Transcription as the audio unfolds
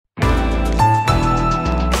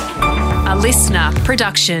listener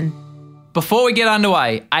production. Before we get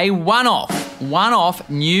underway, a one-off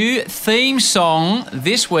new theme song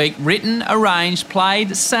this week, written, arranged,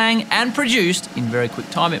 played, sang and produced in very quick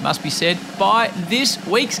time, it must be said, by this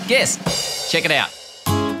week's guest. Check it out.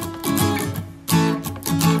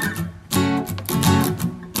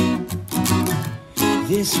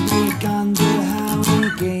 This week on the Howie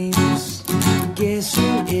Games, guess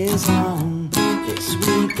who is on? This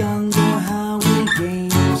week on the Howie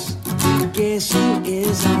Games, guess who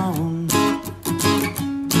is on?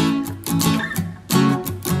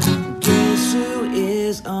 Guess who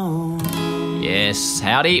is on? Yes,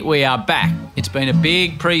 howdy, we are back. It's been a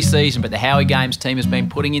big pre-season, but the Howie Games team has been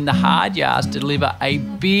putting in the hard yards to deliver a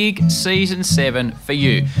big Season 7 for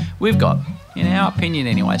you. We've got, in our opinion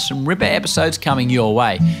anyway, some ripper episodes coming your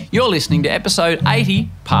way. You're listening to episode 80,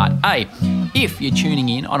 part A. If you're tuning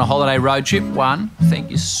in on a holiday road trip, 1,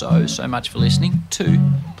 thank you so much for listening. 2,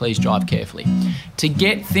 please drive carefully. To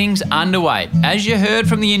get things underway, as you heard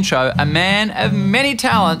from the intro, a man of many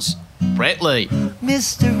talents, Brett Lee.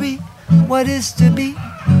 Mystery, what is to be?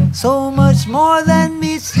 So much more than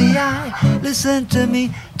meets the eye. Listen to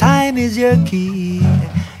me, time is your key.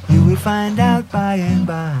 You will find out by and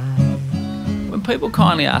by. When people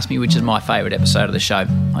kindly ask me which is my favourite episode of the show,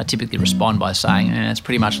 I typically respond by saying, it's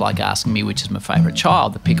pretty much like asking me which is my favourite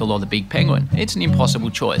child, the pickle or the big penguin. It's an impossible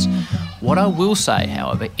choice. What I will say,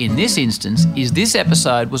 however, in this instance, is this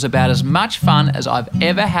episode was about as much fun as I've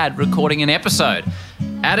ever had recording an episode.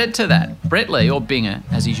 Added to that, Brett Lee, or Binger,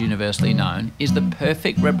 as he's universally known, is the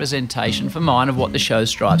perfect representation for mine of what the show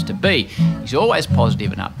strives to be. He's always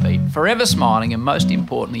positive and upbeat, forever smiling, and most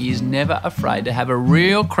importantly, he is never afraid to have a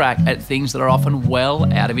real crack at things that are often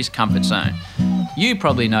well out of his comfort zone. You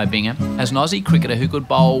probably know Binger as an Aussie cricketer who could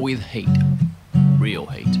bowl with heat. Real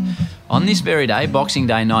heat. On this very day, Boxing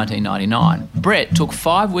Day 1999, Brett took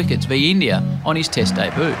 5 wickets via India on his Test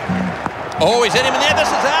debut. Oh, he's hit him in there. This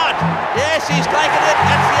is out. Yes, he's taken it.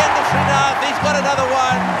 That's the end of Srinath. He's got another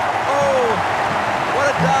one. Oh, what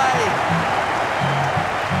a day.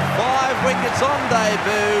 5 wickets on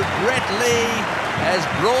debut. Brett Lee has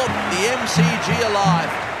brought the MCG alive.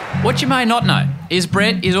 What you may not know is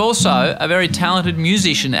Brett is also a very talented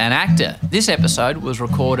musician and actor. This episode was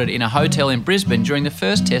recorded in a hotel in Brisbane during the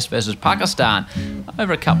first Test versus Pakistan,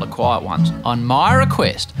 over a couple of quiet ones. On my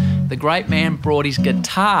request, the great man brought his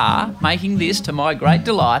guitar, making this, to my great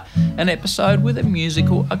delight, an episode with a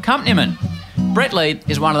musical accompaniment. Brett Lee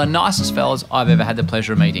is one of the nicest fellas I've ever had the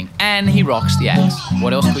pleasure of meeting, and he rocks the axe.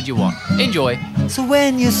 What else could you want? Enjoy. So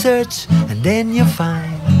when you search and then you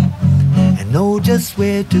find and know just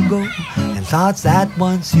where to go, and thoughts that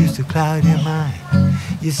once used to cloud your mind,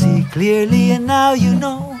 you see clearly and now you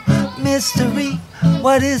know. Mystery,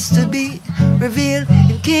 what is to be revealed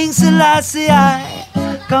in King Selassie.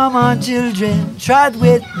 Come on children, trot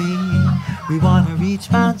with me, we want to reach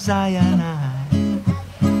Mount Zion.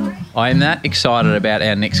 I am that excited about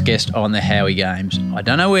our next guest on the Howie Games. I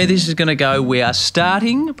don't know where this is going to go. We are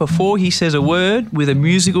starting, before he says a word, with a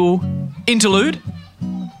musical interlude.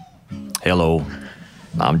 Hello,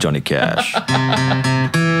 I'm Johnny Cash.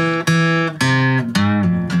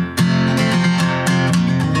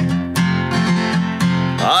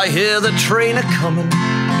 I hear the train a-comin',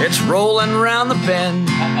 it's rolling round the bend,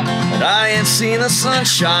 but I ain't seen the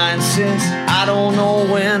sunshine since I don't know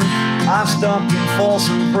when. I'm stuck in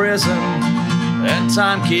Folsom Prison, and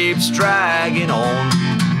time keeps dragging on.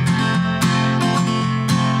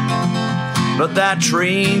 But that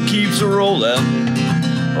train keeps a-rolling,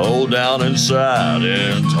 oh, down inside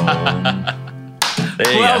in town.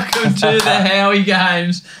 Welcome to the Howie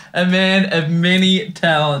Games, a man of many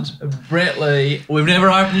talents, Brett Lee. We've never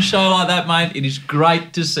opened a show like that, mate. It is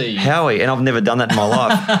great to see you. Howie, and I've never done that in my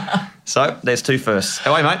life. So there's 2 firsts.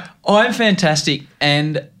 How are you, mate? I'm fantastic,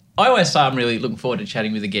 and I always say I'm really looking forward to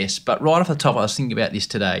chatting with the guests, but right off the top, I was thinking about this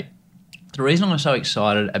today. The reason I'm so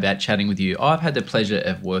excited about chatting with you, I've had the pleasure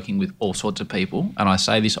of working with all sorts of people, and I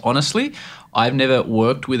say this honestly, I've never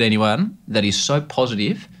worked with anyone that is so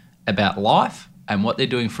positive about life and what they're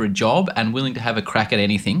doing for a job and willing to have a crack at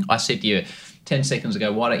anything. I said to you 10 seconds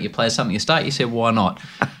ago, why don't you play something to start? You said, why not?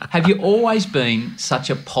 Have you always been such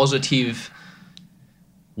a positive,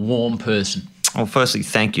 warm person? Well, firstly,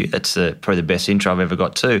 thank you. That's probably the best intro I've ever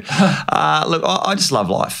got too. Look, I just love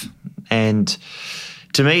life. And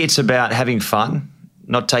to me, it's about having fun,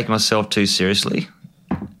 not taking myself too seriously,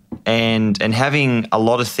 and having a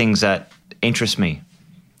lot of things that interest me.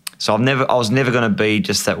 So I was never going to be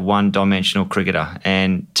just that one-dimensional cricketer.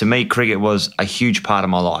 And to me, cricket was a huge part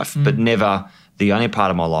of my life, but never the only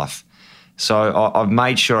part of my life. So I've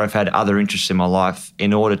made sure I've had other interests in my life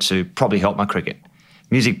in order to probably help my cricket.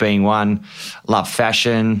 Music being one. Love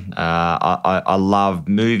fashion. I love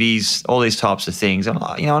movies. All these types of things. And,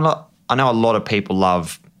 I know a lot of people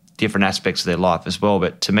love different aspects of their life as well,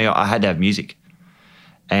 but to me, I had to have music.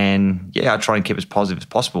 And I try and keep as positive as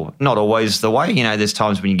possible. Not always the way. There's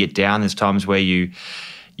times when you get down. There's times where you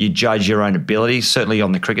judge your own ability. Certainly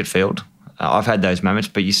on the cricket field, I've had those moments,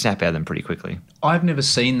 but you snap out of them pretty quickly. I've never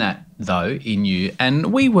seen that though in you.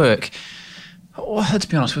 And we work. Let's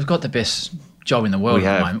be honest. We've got the best job in the world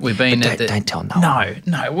at the moment. We've been but don't tell no one.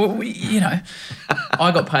 No. Well,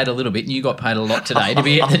 I got paid a little bit, and you got paid a lot today to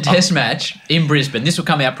be at the Test match in Brisbane. This will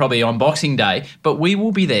come out probably on Boxing Day, but we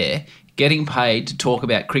will be there, getting paid to talk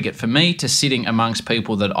about cricket. For me, to sitting amongst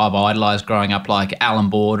people that I've idolised growing up, like Alan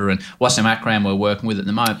Border and Wasim Akram we're working with at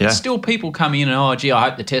the moment. Yeah. But still people come in and, I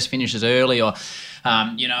hope the Test finishes early, or,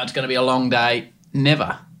 it's going to be a long day.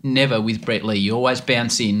 Never with Brett Lee. You always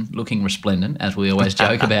bounce in looking resplendent, as we always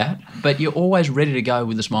joke about, but you're always ready to go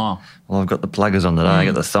with a smile. Well, I've got the pluggers on today. I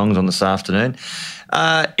got the thongs on this afternoon.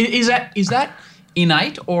 Is that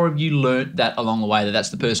innate, or have you learnt that along the way, that's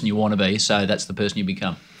the person you want to be, so that's the person you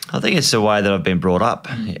become? I think it's the way that I've been brought up,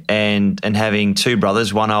 and having two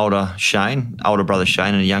brothers, one older brother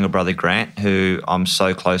Shane, and a younger brother Grant, who I'm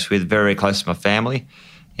so close with, very close to my family.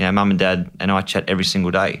 Mum and Dad and I chat every single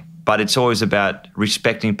day. But it's always about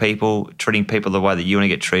respecting people, treating people the way that you want to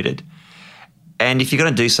get treated. And if you're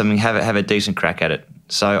going to do something, have a decent crack at it.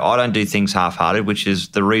 So I don't do things half-hearted, which is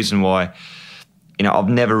the reason why, I've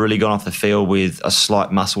never really gone off the field with a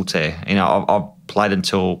slight muscle tear. I've played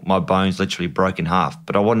until my bones literally broke in half,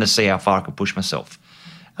 but I wanted to see how far I could push myself.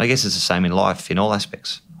 And I guess it's the same in life, in all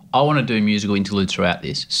aspects. I want to do musical interludes throughout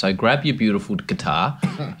this. So grab your beautiful guitar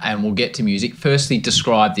and we'll get to music. Firstly,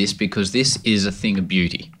 describe this, because this is a thing of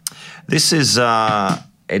beauty. This is, trying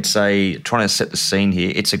to set the scene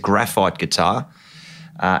here. It's a graphite guitar.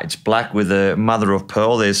 It's black with a mother of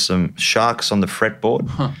pearl. There's some sharks on the fretboard.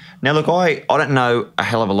 Huh. Now, look, I don't know a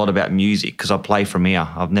hell of a lot about music because I play from ear.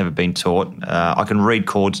 I've never been taught. I can read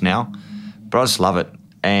chords now, but I just love it.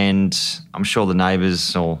 And I'm sure the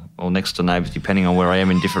neighbours or next door neighbours, depending on where I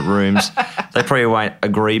am in different rooms, they probably won't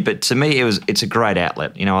agree. But to me, it's a great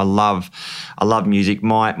outlet. I love music.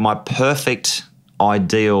 My perfect,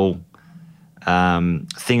 ideal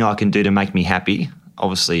thing I can do to make me happy,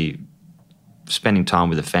 obviously spending time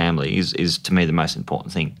with the family is to me the most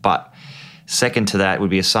important thing. But second to that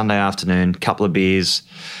would be a Sunday afternoon, couple of beers,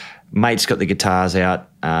 mate's got the guitars out,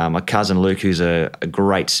 my cousin Luke, who's a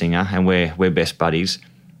great singer, and we're best buddies,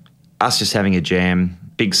 us just having a jam,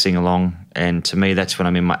 big sing-along, and to me that's when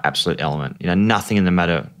I'm in my absolute element. Nothing in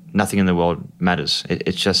the world matters.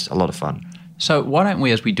 It's just a lot of fun. So why don't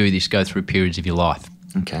we, as we do this, go through periods of your life?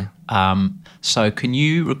 Okay. So can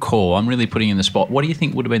you recall, I'm really putting you in the spot, what do you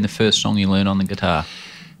think would have been the first song you learned on the guitar?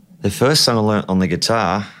 The first song I learnt on the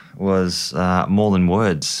guitar was More Than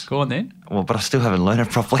Words. Go on then. Well, but I still haven't learned it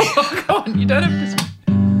properly. Oh, go on, you don't have to...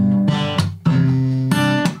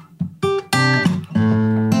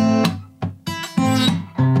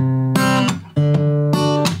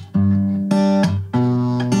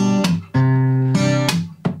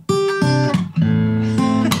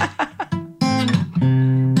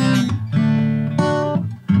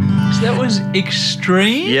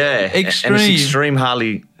 Extreme? Yeah. Extreme. And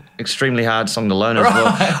it's extremely hard song to learn as well.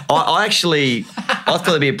 I thought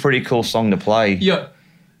it'd be a pretty cool song to play. Yeah.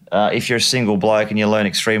 If you're a single bloke and you learn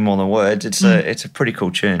Extreme More Than Words, it's a pretty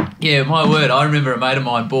cool tune. Yeah, my word. I remember a mate of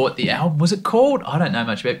mine bought the album. Was it called? I don't know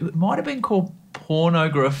much about it. It might have been called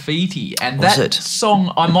Pornograffiti. And that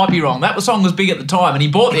song, I might be wrong, that song was big at the time and he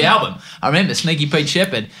bought the album. I remember Sneaky Pete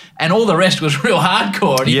Shepherd, and all the rest was real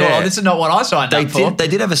hardcore. And he thought, this is not what I signed up for. They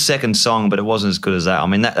did have a second song, but it wasn't as good as that. I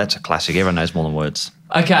mean, that's a classic. Everyone knows More Than Words.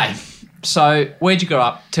 Okay. So where'd you grow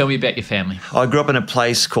up? Tell me about your family. I grew up in a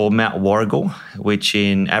place called Mount Warrigal, which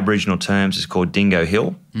in Aboriginal terms is called Dingo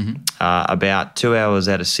Hill, about 2 hours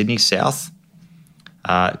out of Sydney, south,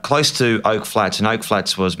 close to Oak Flats. And Oak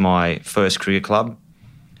Flats was my first cricket club.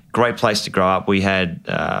 Great place to grow up. We had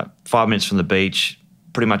 5 minutes from the beach,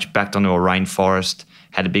 pretty much backed onto a rainforest,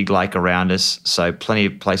 had a big lake around us, so plenty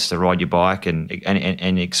of places to ride your bike and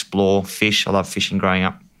explore, fish. I love fishing growing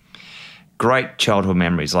up. Great childhood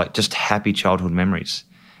memories, like just happy childhood memories.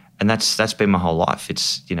 And that's been my whole life.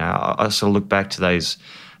 It's, I sort of look back to those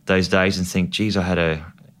days and think, geez, I had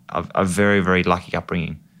a very, very lucky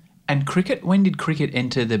upbringing. And cricket, when did cricket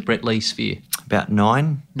enter the Brett Lee sphere? About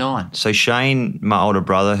 9. 9. So Shane, my older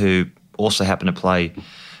brother, who also happened to play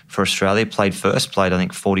for Australia, played I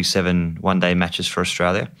think 47 one-day matches for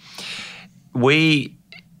Australia. We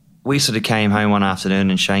sort of came home one afternoon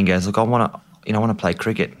and Shane goes, look, I want I want to play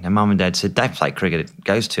cricket. And Mum and Dad said, don't play cricket. It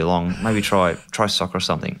goes too long. Maybe try soccer or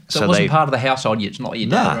something. So it wasn't part of the household. It's not your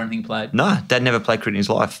dad or anything played? No, Dad never played cricket in his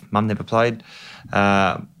life. Mum never played.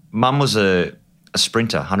 Mum was a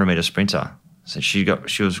sprinter, 100-metre sprinter. So she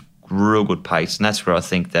was real good pace. And that's where I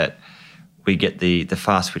think that we get the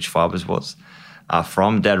fast twitch fibres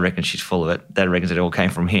from. Dad reckons she's full of it. Dad reckons it all came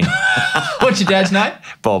from him. What's your dad's name?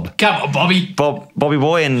 Bob. Come on, Bobby. Bobby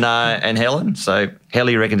Boy and Helen. So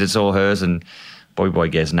Helly reckons it's all hers, and Bobby Boy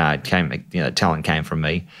goes, no, it came. Talent came from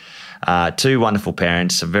me. Two wonderful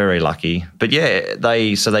parents, very lucky. But yeah,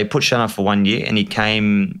 they put Shane up for 1 year, and he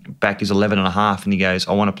came back. He's 11 and a half, and he goes,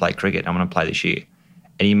 I want to play cricket. I want to play this year.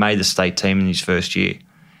 And he made the state team in his first year.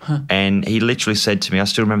 And he literally said to me, I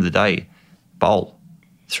still remember the day, bowl.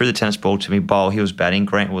 Threw the tennis ball to me, bowl. He was batting.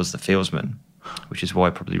 Grant was the fieldsman, which is why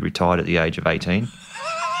he probably retired at the age of 18.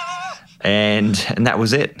 And that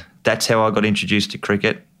was it. That's how I got introduced to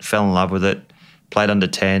cricket, fell in love with it, played under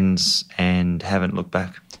 10s and haven't looked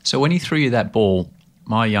back. So when he threw you that ball,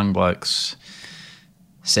 my young bloke's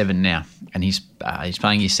 7 now, and he's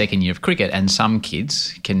playing his second year of cricket, and some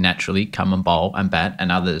kids can naturally come and bowl and bat,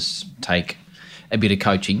 and others take a bit of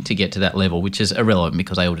coaching to get to that level, which is irrelevant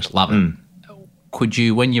because they all just love it. Could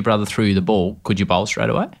you, when your brother threw you the ball, could you bowl straight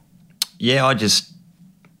away? Yeah, I just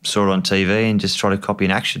saw it on TV and just tried to copy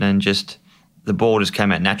an action, and just the ball just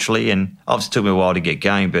came out naturally. And obviously it took me a while to get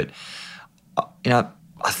going, but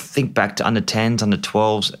I think back to under 10s, under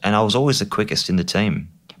 12s, and I was always the quickest in the team.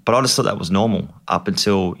 But I just thought that was normal up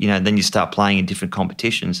until, then you start playing in different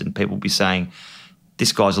competitions and people will be saying,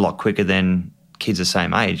 this guy's a lot quicker than kids the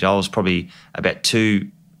same age. I was probably about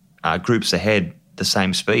 2 groups ahead, the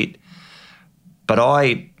same speed. But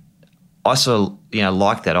I sort of,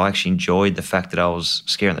 liked that. I actually enjoyed the fact that I was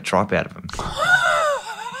scaring the tripe out of them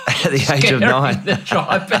at the age of 9. The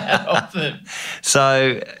tripe out of them.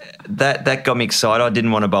 So that got me excited. I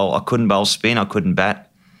didn't want to bowl. I couldn't bowl spin. I couldn't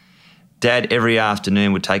bat. Dad every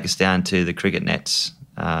afternoon would take us down to the cricket nets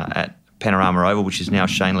at Panorama Oval, which is now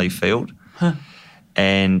Shane Lee Field.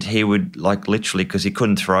 And he would, literally, because he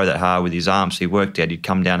couldn't throw that hard with his arms, so he worked out, he'd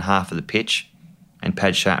come down half of the pitch and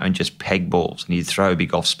pad Shane and just peg balls. And he'd throw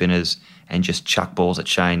big off spinners and just chuck balls at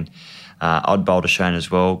Shane. I'd bowl to Shane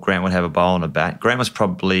as well. Grant would have a bowl and a bat. Grant was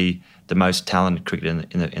probably the most talented cricketer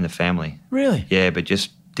in the family. Really? Yeah, but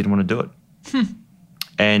just didn't want to do it.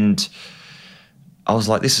 And I was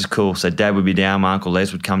like, this is cool. So Dad would be down, my Uncle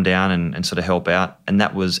Les would come down and sort of help out. And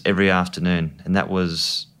that was every afternoon. And that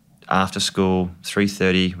was after school,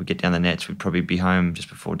 3:30, we'd get down the nets. We'd probably be home just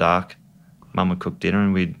before dark. Mum would cook dinner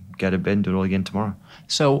and we'd go to bed and do it all again tomorrow.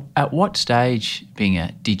 So at what stage,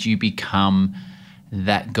 Binga, did you become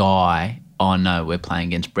that guy, oh no, we're playing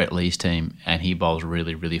against Brett Lee's team and he bowls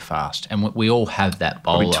really, really fast? And we all have that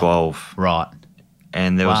bowler. Probably 12. Right.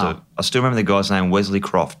 And there was I still remember the guy's name, Wesley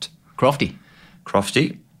Crofty,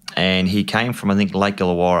 and he came from, I think, Lake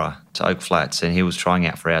Illawarra to Oak Flats, and he was trying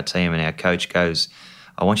out for our team, and our coach goes,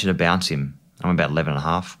 I want you to bounce him. I'm about 11 and a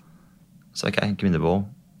half. It's okay, give me the ball.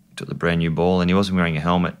 Took the brand new ball, and he wasn't wearing a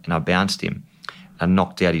helmet, and I bounced him. I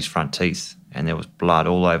knocked out his front teeth, and there was blood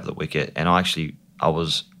all over the wicket, and I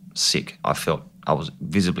was sick. I was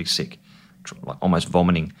visibly sick, almost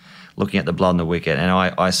vomiting, looking at the blood on the wicket, and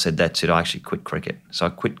I said that's it, I actually quit cricket. So I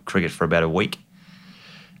quit cricket for about a week.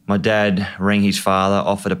 My dad rang his father,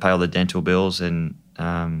 offered to pay all the dental bills, and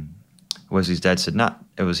Wesley's dad said, no,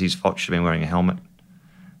 it was his fault, she'd been wearing a helmet,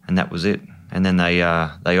 and that was it. And then they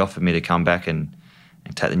offered me to come back and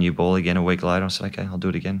take the new ball again a week later. I said, okay, I'll do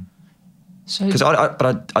it again. Because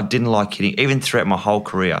I didn't like hitting. Even throughout my whole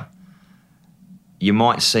career, you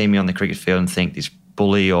might see me on the cricket field and think this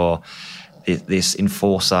bully or this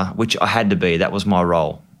enforcer, which I had to be. That was my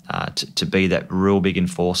role, to be that real big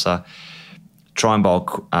enforcer, try and bowl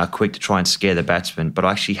quick to try and scare the batsman. But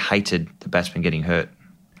I actually hated the batsman getting hurt.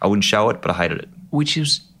 I wouldn't show it, but I hated it. Which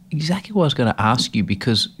is exactly what I was going to ask you,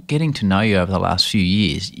 because getting to know you over the last few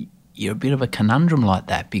years, you're a bit of a conundrum like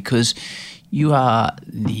that, because you are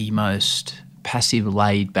the most passive,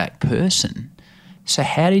 laid-back person. So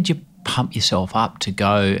how did you pump yourself up to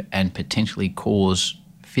go and potentially cause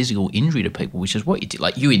physical injury to people, which is what you did?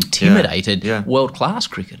 Like, you intimidated world-class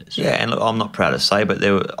cricketers. Yeah, and look, I'm not proud to say, but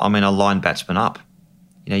I lined batsmen up.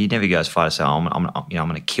 You never go as far as say, I'm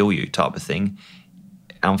going to kill you type of thing.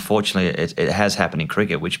 Unfortunately, it has happened in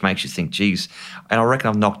cricket, which makes you think, geez. And I reckon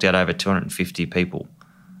I've knocked out over 250 people,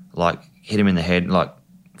 hit him in the head,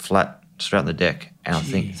 flat, straight on the deck. And I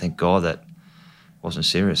think, thank God that wasn't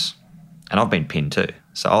serious. And I've been pinned too.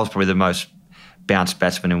 So I was probably the most bounced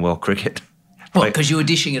batsman in world cricket. Well, because you were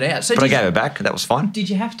dishing it out. So But I gave it back. That was fine. did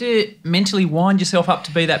you have to mentally wind yourself up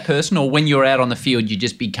to be that person, or when you were out on the field, you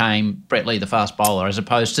just became Brett Lee, the fast bowler, as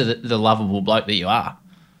opposed to the lovable bloke that you are?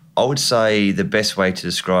 I would say the best way to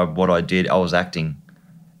describe what I did, I was acting.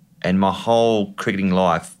 And my whole cricketing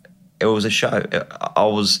life, it was a show. I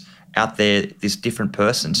was out there, this different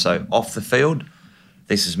person. So off the field,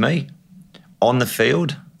 this is me. On the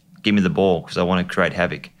field, give me the ball because I want to create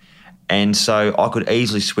havoc. And so I could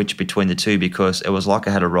easily switch between the two because it was like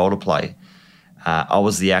I had a role to play. I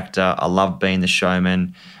was the actor. I loved being the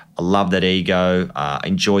showman. I loved that ego. I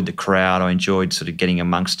enjoyed the crowd. I enjoyed sort of getting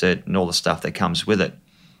amongst it and all the stuff that comes with it.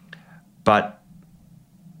 But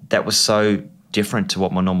that was so different to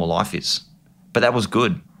what my normal life is. But that was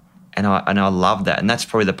good. And I love that. And that's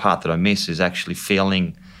probably the part that I miss, is actually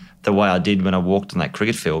feeling the way I did when I walked on that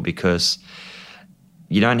cricket field, because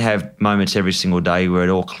you don't have moments every single day where it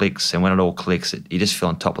all clicks, and when it all clicks, you just feel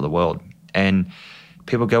on top of the world. And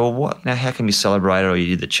people go, well, what? Now, how can you celebrate it? Or you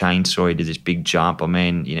did the chainsaw, or you did this big jump. I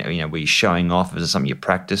mean, were you showing off? Is it something you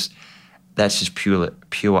practiced? That's just pure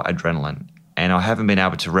adrenaline. And I haven't been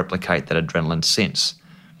able to replicate that adrenaline since.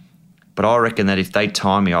 But I reckon that if they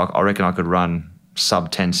time me, I reckon I could run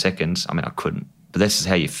sub 10 seconds. I mean, I couldn't. But this is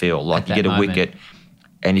how you feel. Like you get a wicket,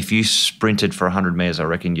 and if you sprinted for 100 metres, I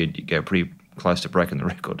reckon you'd go pretty close to breaking the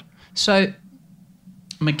record. So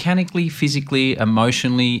mechanically, physically,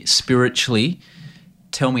 emotionally, spiritually,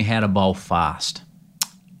 tell me how to bowl fast.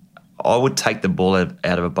 I would take the ball out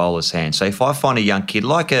of a bowler's hand. So if I find a young kid,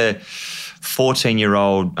 like a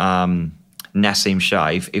 14-year-old Naseem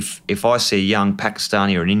Shah, if I see a young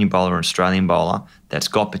Pakistani or an Indian bowler or an Australian bowler that's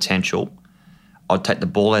got potential, I'd take the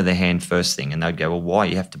ball out of their hand first thing, and they'd go, well, why?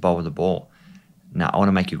 You have to bowl with the ball. No, I want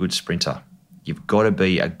to make you a good sprinter. You've got to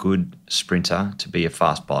be a good sprinter to be a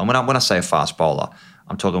fast bowler. And when I say a fast bowler,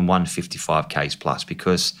 I'm talking 155 Ks plus,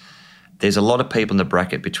 because there's a lot of people in the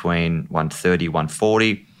bracket between 130,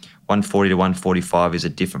 140. 140 to 145 is a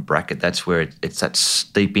different bracket. That's where it's that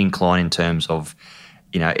steep incline in terms of,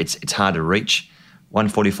 it's hard to reach.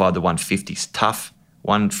 145 to 150 is tough.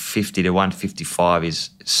 150 to 155 is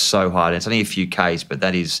so hard. It's only a few Ks, but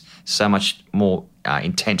that is so much more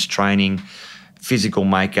intense training, physical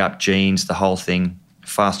makeup, genes, the whole thing,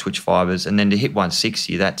 fast twitch fibres. And then to hit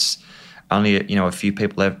 160, that's only a few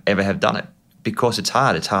people ever have done it, because it's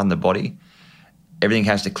hard. It's hard on the body. Everything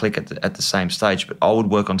has to click at the same stage. But I would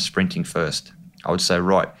work on sprinting first. I would say,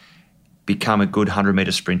 right, become a good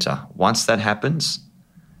 100-metre sprinter. Once that happens,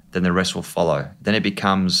 then the rest will follow. Then it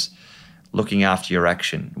becomes looking after your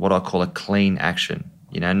action, what I call a clean action.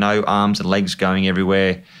 No arms and legs going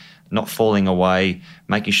everywhere, not falling away,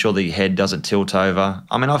 making sure that your head doesn't tilt over.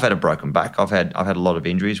 I mean, I've had a broken back. I've had a lot of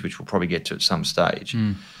injuries, which we'll probably get to at some stage.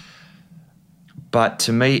 But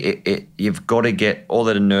to me, you've got to get all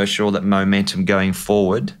that inertia, all that momentum going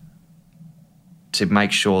forward to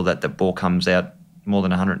make sure that the ball comes out more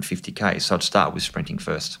than 150 Ks. So I'd start with sprinting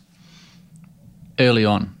first. Early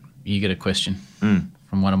on, you get a question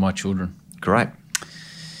from one of my children. Great.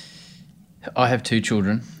 I have two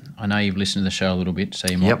children. I know you've listened to the show a little bit, so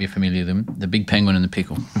you might be familiar with them. The Big Penguin and the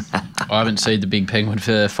Pickle. I haven't seen the Big Penguin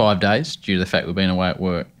for 5 days due to the fact we've been away at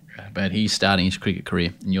work. But he's starting his cricket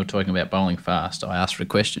career, and you're talking about bowling fast. I asked for a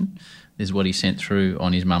question. This is what he sent through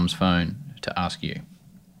on his mum's phone to ask you.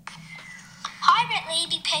 Hi, Brett Lee,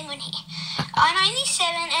 Big Penguin here. I'm only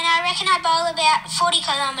 7, and I reckon I bowl about 40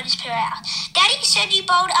 kilometres per hour. Daddy said you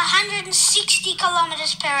bowled 160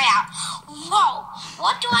 kilometres per hour. Whoa,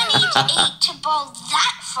 what do I need to eat to bowl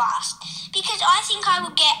that fast? Because I think I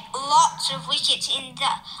would get lots of wickets in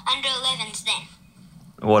the under-11s then.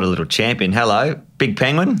 What a little champion. Hello, Big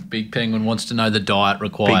Penguin. Big Penguin wants to know the diet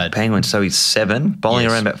required. Big Penguin, so he's 7, bowling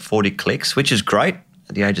around about 40 clicks, which is great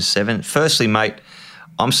at the age of 7. Firstly, mate,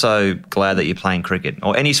 I'm so glad that you're playing cricket,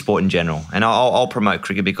 or any sport in general. And I'll promote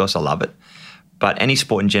cricket because I love it. But any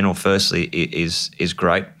sport in general, firstly, is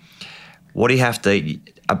great. What do you have to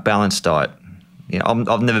eat? A balanced diet.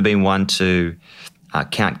 I've never been one to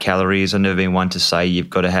count calories. I've never been one to say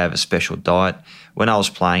you've got to have a special diet. When I was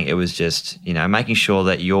playing, it was just, making sure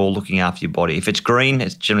that you're looking after your body. If it's green,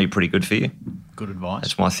 it's generally pretty good for you. Good advice.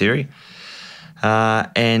 That's my theory.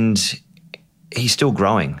 And he's still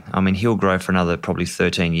growing. I mean, he'll grow for another probably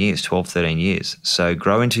 13 years, 12, 13 years. So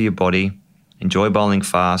grow into your body, enjoy bowling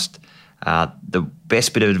fast. The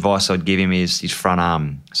best bit of advice I'd give him is his front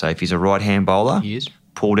arm. So if he's a right-hand bowler,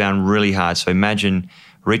 pull down really hard. So imagine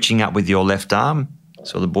reaching up with your left arm.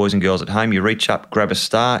 So the boys and girls at home, you reach up, grab a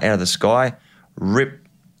star out of the sky, rip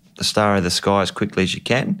the star out of the sky as quickly as you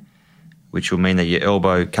can, which will mean that your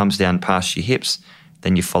elbow comes down past your hips,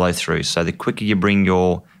 then you follow through. So the quicker you bring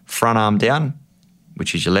your front arm down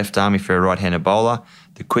which is your left arm if you're a right-handed bowler,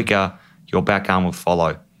 the quicker your back arm will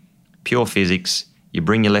follow. Pure physics. You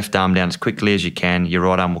bring your left arm down as quickly as you can, your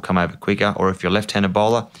right arm will come over quicker. Or if you're a left-handed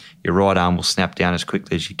bowler, your right arm will snap down as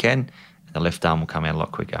quickly as you can, and the left arm will come out a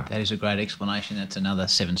lot quicker. That is a great explanation. That's another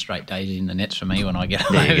 7 straight days in the nets for me when I get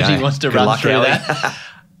There home. you go. He wants to Good run luck, through Ali. that.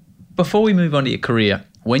 Before we move on to your career,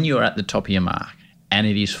 when you're at the top of your mark and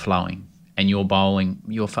it is flowing and you're bowling,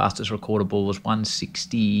 your fastest recorded ball was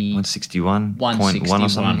 160... 161.1 or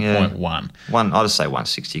something. Yeah. 161.1. I'll just say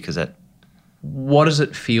 160 because that... What does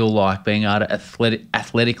it feel like being able to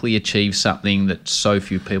athletically achieve something that so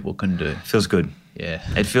few people can do? feels good. Yeah.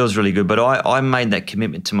 It feels really good. But I made that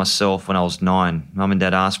commitment to myself when I was 9. Mum and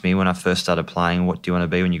Dad asked me when I first started playing, what do you want to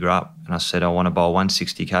be when you grow up? And I said, I want to bowl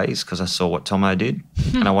 160 Ks because I saw what Tomo did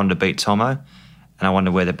and I wanted to beat Tomo and I wanted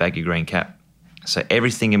to wear the baggy green cap. So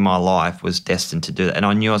everything in my life was destined to do that. And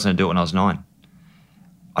I knew I was going to do it when I was 9.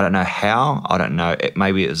 I don't know how. I don't know.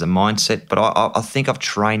 Maybe it was a mindset. But I think I've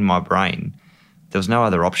trained my brain. There was no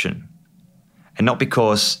other option. And not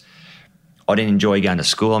because I didn't enjoy going to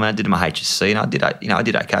school. I mean, I did my HSC and I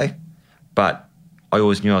did okay. But I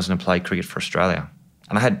always knew I was going to play cricket for Australia.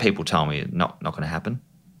 And I had people tell me not going to happen.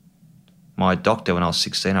 My doctor, when I was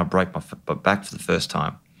 16, I broke my back for the first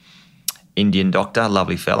time. Indian doctor,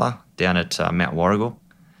 lovely fella, down at Mount Warrigal.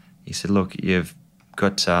 He said, look, you've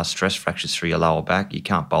got stress fractures through your lower back. You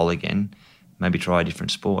can't bowl again. Maybe try a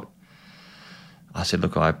different sport. I said,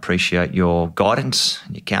 look, I appreciate your guidance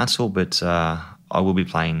and your counsel, but I will be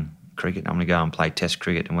playing cricket. I'm going to go and play Test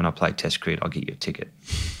cricket, and when I play Test cricket, I'll get you a ticket,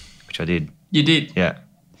 which I did. You did? Yeah.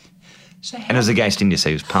 So And it was against India, so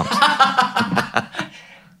he was pumped.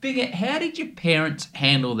 Bigger, how did your parents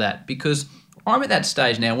handle that? Because I'm at that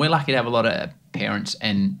stage now. We're lucky to have a lot of parents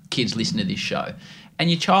and kids listen to this show. And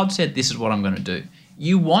your child said, this is what I'm going to do.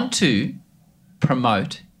 You want to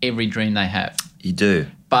promote every dream they have. You do.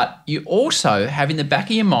 But you also have in the back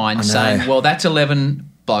of your mind I know. saying, well, that's 11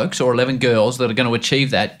 blokes or 11 girls that are going to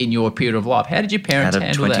achieve that in your period of life. How did your parents Out of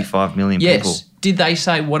handle 25 million that? people. Yes. Did they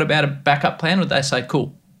say, what about a backup plan? Or did they say,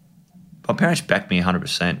 cool? My parents backed me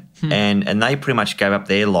 100%. And they pretty much gave up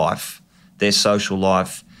their life, their social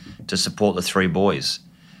life, to support the 3 boys.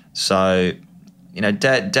 So, you know,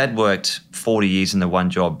 Dad worked 40 years in the one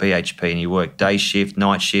job, BHP, and he worked day shift,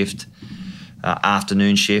 night shift,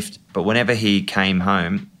 afternoon shift. But whenever he came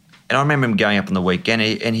home, and I remember him going up on the weekend,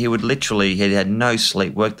 and he would literally, he had no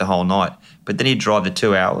sleep, worked the whole night. But then he'd drive the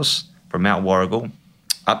 2 hours from Mount Warrigal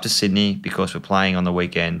up to Sydney because we're playing on the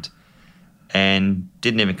weekend, and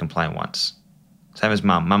didn't even complain once. Same as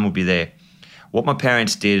Mum. Mum would be there. What my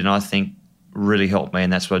parents did, and I think really helped me,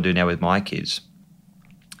 and that's what I do now with my kids,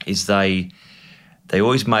 is they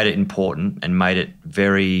always made it important and made it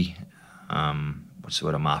very, what's the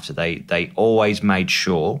word I'm after? They always made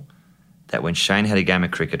sure that when Shane had a game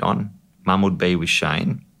of cricket on, Mum would be with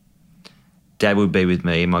Shane, Dad would be with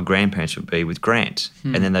me, and my grandparents would be with Grant.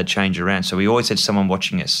 And then they'd change around. So we always had someone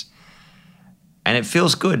watching us. And it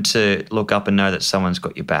feels good to look up and know that someone's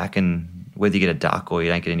got your back, and whether you get a duck or you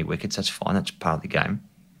don't get any wickets, that's fine. That's part of the game.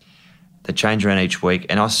 They change around each week.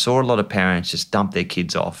 And I saw a lot of parents just dump their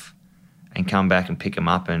kids off and come back and pick them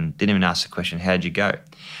up and didn't even ask the question, how'd you go?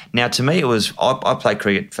 Now, to me, it was, I played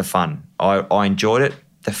cricket for fun. I enjoyed it.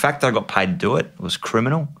 The fact that I got paid to do it was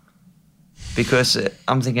criminal, because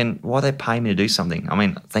I'm thinking, why are they paying me to do something? I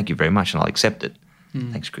mean, thank you very much, and I'll accept it.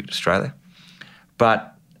 Thanks, Cricket Australia.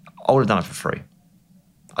 But I would have done it for free.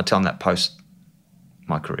 I'd tell them that post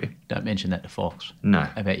my career. Don't mention that to Fox. No.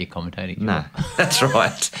 About your commentating. No, that's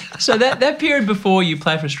right. So that period before you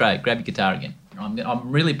play for Australia, grab your guitar again.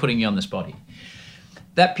 I'm really putting you on the spot here.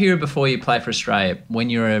 That period before you play for Australia, when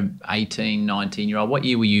you're an 18, 19-year-old, what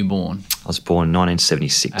year were you born? I was born in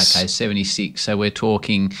 1976. Okay, 76. So we're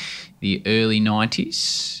talking the early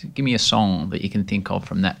 90s. Give me a song that you can think of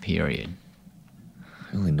from that period.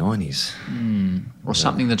 Early 90s. Or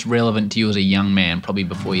something that's relevant to you as a young man, probably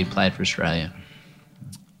before you played for Australia.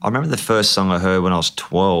 I remember the first song I heard when I was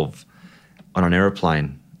 12 on an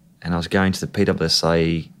aeroplane, and I was going to the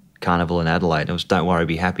PWSA Carnival in Adelaide. It was Don't Worry,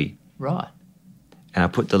 Be Happy. Right. And I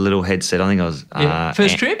put the little headset, I think I was...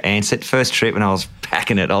 First trip? Ansett, first trip, and I was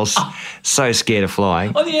packing it. I was so scared of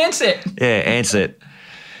flying. On the Ansett. Yeah, Ansett.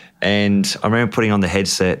 And I remember putting on the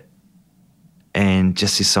headset, and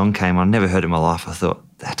just this song came on. I never heard it in my life. I thought,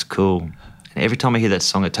 that's cool. And every time I hear that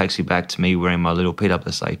song, it takes me back to me wearing my little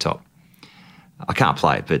PWSA top. I can't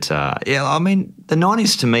play it, but yeah, I mean, the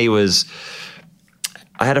 90s to me was...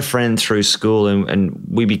 I had a friend through school, and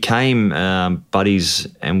we became buddies,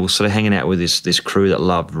 and we were sort of hanging out with this crew that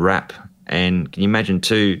loved rap. And can you imagine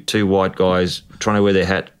two white guys trying to wear their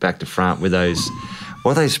hat back to front with those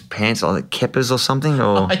what are those pants, like Keppers or something?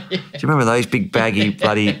 Or do you remember those big baggy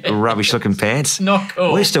bloody rubbish looking pants? Not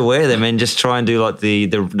cool. We used to wear them and just try and do like the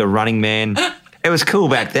running man. It was cool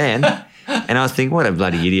back then. And I was thinking, what a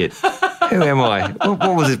bloody idiot. Who am I?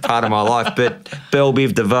 What was this part of my life? But Bell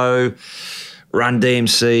Biv DeVoe, Run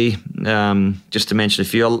DMC, just to mention a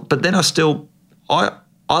few. But then I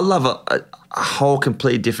love a whole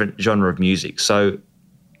completely different genre of music. So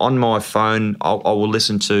on my phone, I will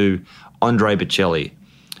listen to Andre Bocelli.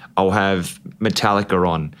 I'll have Metallica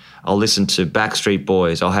on. I'll listen to Backstreet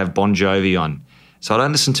Boys. I'll have Bon Jovi on. So I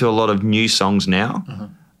don't listen to a lot of new songs now,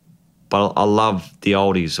 but I love the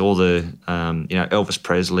oldies, all the, Elvis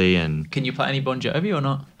Presley and... Can you play any Bon Jovi or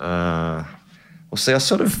not? Well, see,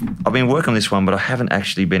 I've been working on this one, but I haven't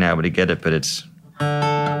actually been able to get it, but it's...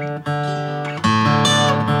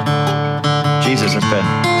 Jesus, that's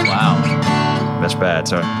bad. Wow. That's bad,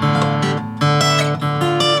 sorry.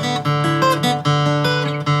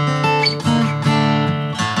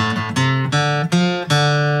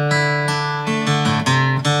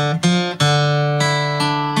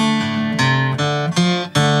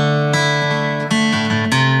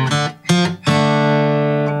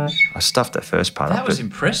 Stuffed that first part up. That was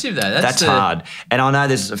impressive, though. That's hard. And I know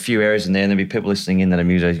there's a few areas in there, and there'll be people listening in that are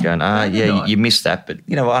music going, you missed that, but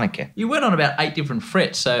you know what, I don't care. You went on about 8 different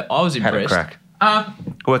frets, so I was impressed. Had a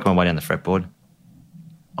crack. Working my way down the fretboard.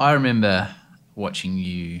 I remember watching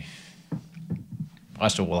you. I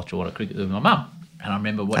used to watch a lot of cricket with my mum, and I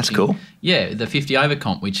remember watching. That's cool. Yeah, the 50 over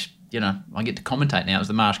comp, which I get to commentate now. It was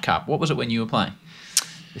the Marsh Cup. What was it when you were playing?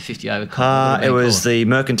 The 50 over comp. It was the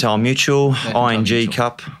Mercantile Mutual ING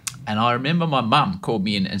Cup. And I remember my mum called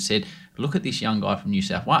me in and said, look at this young guy from New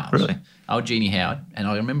South Wales. Really? Old Jeannie Howard. And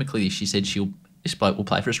I remember clearly she said this bloke will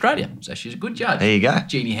play for Australia. So she's a good judge. There you go.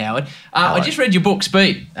 Jeannie Howard. I just read your book,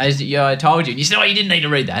 Speed, as I told you. And you said, you didn't need to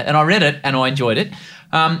read that. And I read it and I enjoyed it.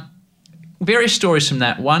 Various stories from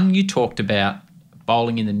that. One, you talked about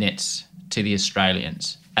bowling in the nets to the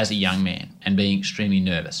Australians as a young man and being extremely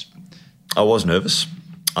nervous. I was nervous.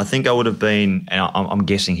 I think I would have been, and I'm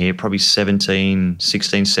guessing here, probably 16,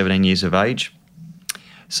 17 years of age.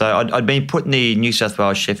 So I'd been put in the New South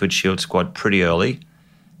Wales Sheffield Shield squad pretty early.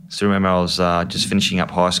 So remember I was just finishing up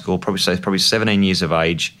high school, probably 17 years of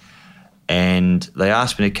age. And they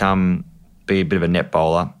asked me to come be a bit of a net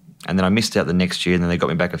bowler. And then I missed out the next year, and then they got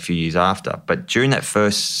me back a few years after. But during that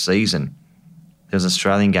first season, there was an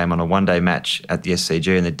Australian game on a one-day match at the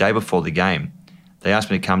SCG, and the day before the game, they asked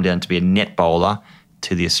me to come down to be a net bowler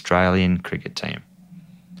to the Australian cricket team.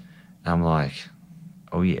 And I'm like,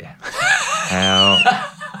 oh yeah, how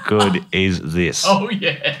good is this? Oh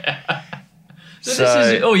yeah. So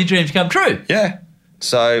this is all your dreams come true. Yeah.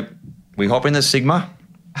 So we hop in the Sigma.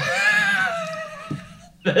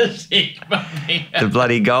 The Sigma. The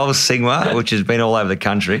bloody Gold Sigma, which has been all over the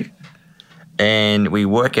country. And we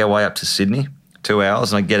work our way up to Sydney, 2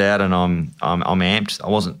 hours, and I get out and I'm amped. I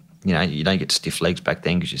wasn't, you don't get stiff legs back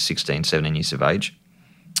then because you're 16, 17 years of age.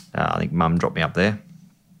 I think Mum dropped me up there,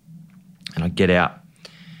 and I get out,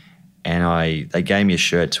 and they gave me a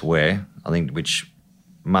shirt to wear. I think which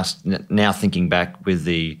must now thinking back with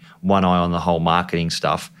the one eye on the whole marketing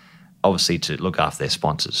stuff, obviously to look after their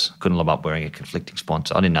sponsors. Couldn't lob up wearing a conflicting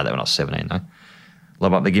sponsor. I didn't know that when I was 17 though.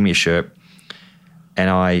 Lob up, they give me a shirt, and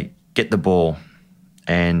I get the ball,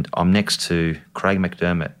 and I'm next to Craig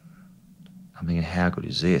McDermott. I'm thinking, how good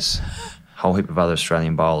is this? Whole heap of other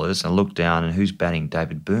Australian bowlers, and I look down and who's batting?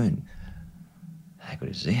 David Byrne. How good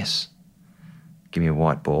is this? Give me a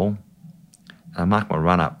white ball. And I mark my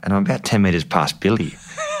run up, and I'm about 10 metres past Billy.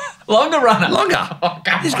 Longer runner. Longer. Oh,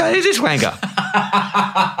 This guy, who's this wanker?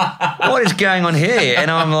 What is going on here? And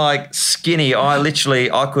I'm like skinny. I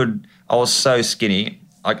was so skinny.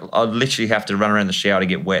 I'd literally have to run around the shower to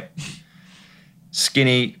get wet.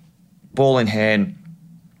 Skinny, ball in hand,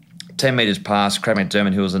 10 metres past Craig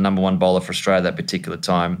McDermott, who was the number one bowler for Australia that particular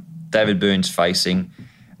time. David Byrne's facing.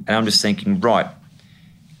 And I'm just thinking, right,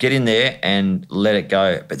 get in there and let it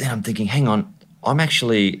go. But then I'm thinking, hang on,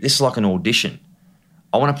 this is like an audition.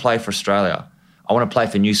 I want to play for Australia. I want to play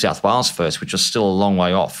for New South Wales first, which was still a long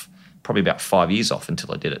way off, probably about 5 years off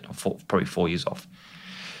until I did it, probably 4 years off.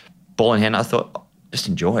 Ball in hand, I thought, just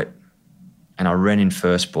enjoy it. And I ran in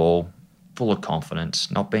first ball, full of confidence,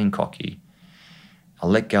 not being cocky. I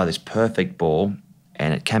let go of this perfect ball,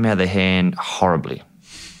 and it came out of the hand horribly.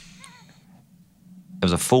 It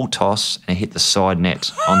was a full toss, and it hit the side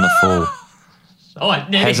net on the full. Side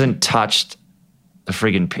net. Hasn't touched the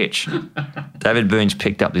friggin' pitch. David Byrne's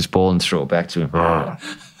picked up this ball and threw it back to him.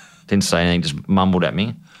 Didn't say anything, just mumbled at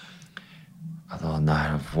me. I thought, no,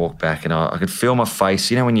 I've walked back, and I could feel my face.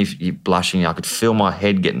 You know when you're blushing, I could feel my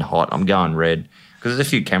head getting hot. I'm going red. because there's a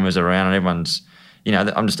few cameras around and everyone's, you know,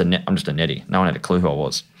 I'm just a netty. No one had a clue who I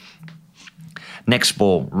was. Next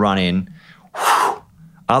ball, run in. Whew,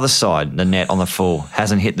 other side, the net on the full,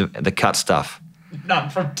 hasn't hit the cut stuff.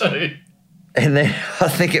 None from 2. And then I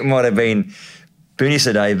think it might have been Booney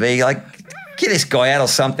Sadebe, like, get this guy out or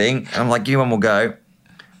something. And I'm like, give me one more go.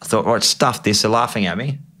 I thought, all right, stuff this. They're laughing at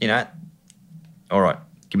me, you know. All right,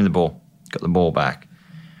 give me the ball. Got the ball back.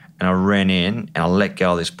 And I ran in and I let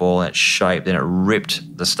go of this ball and it shaped and it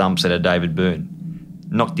ripped the stumps out of David Boone.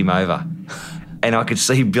 Knocked him over. And I could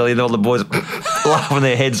see Billy and all the boys laughing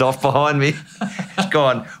their heads off behind me. It's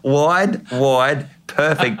gone wide,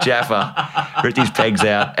 perfect Jaffa. Ripped his pegs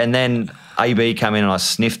out. And then AB came in and I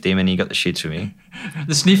sniffed him and he got the shits for me.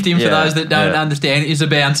 The sniffed him, for those that don't understand, is a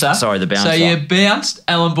bouncer. Sorry, the bouncer. So you bounced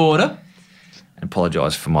Alan Border. And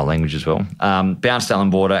apologise for my language as well. Bounced Alan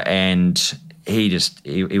Border and he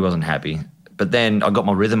wasn't happy. But then I got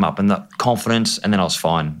my rhythm up and the confidence and then I was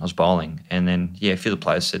fine. I was bowling. And then, a few of the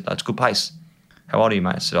players said, that's good pace. How old are you,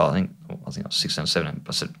 mate? I said, I think I was 16 or 17.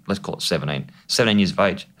 I said, let's call it 17. 17 years of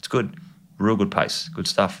age. It's good. Real good pace. Good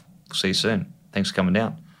stuff. We'll see you soon. Thanks for coming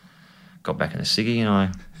down. Got back in the ciggy and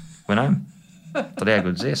I went home. Thought, how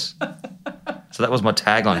good's this? So that was my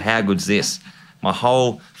tagline, how good's this? My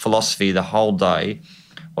whole philosophy the whole day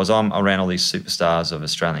was I'm around all these superstars of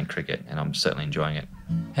Australian cricket and I'm certainly enjoying it.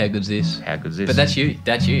 How good's this? How good's this? But that's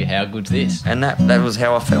you. How good's this? And that was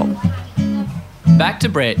how I felt. Back to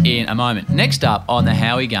Brett in a moment. Next up on the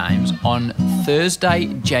Howie Games on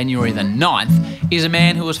Thursday, January the 9th, is a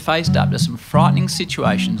man who has faced up to some frightening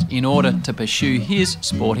situations in order to pursue his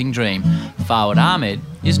sporting dream. Fawad Ahmed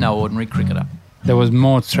is no ordinary cricketer. There was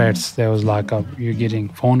more threats. There was you're getting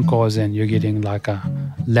phone calls and you're getting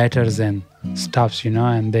letters and stuffs,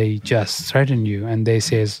 and they just threaten you and they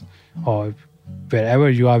says, oh, wherever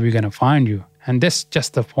you are, we're going to find you. And this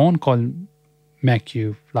just the phone call make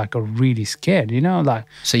you really scared,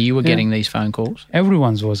 So you were getting these phone calls?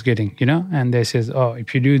 Everyone's was getting, and they says, oh,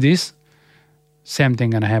 if you do this, same thing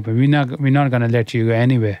going to happen. We're not going to let you go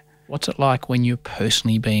anywhere. What's it like when you're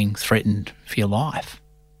personally being threatened for your life?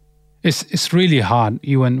 It's really hard.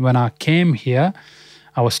 Even when I came here,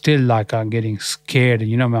 I was still getting scared.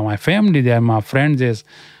 My family there, my friends is,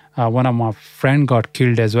 one of my friend got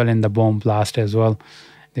killed as well in the bomb blast as well,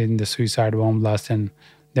 in the suicide bomb blast. And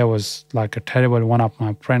there was a terrible, one of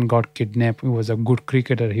my friend got kidnapped. He was a good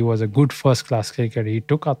cricketer. He was a good first-class cricketer. He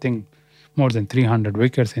took, I think, more than 300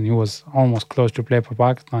 wickets and he was almost close to play for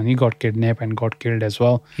Pakistan. He got kidnapped and got killed as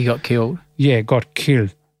well. He got killed? Yeah, got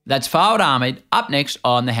killed. That's Fawad Ahmed up next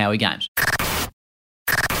on the Howie Games.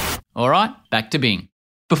 All right, back to Bing.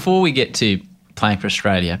 Before we get to playing for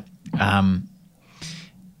Australia, and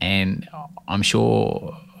I'm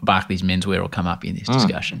sure Barclays Menswear will come up in this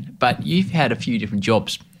discussion, but you've had a few different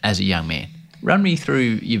jobs as a young man. Run me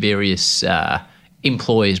through your various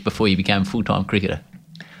employers before you became a full-time cricketer.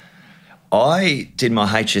 I did my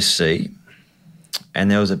HSC and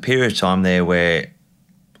there was a period of time there where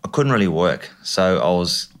I couldn't really work. So I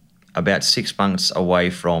was about 6 months away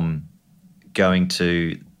from going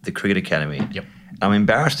to the Cricket Academy. Yep. I'm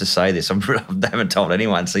embarrassed to say this. I haven't told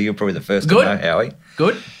anyone, so you're probably the first to know, Howie.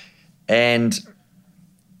 Good. And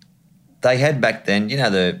they had back then,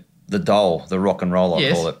 the dole, the rock and roll,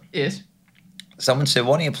 I call it. Yes. Someone said,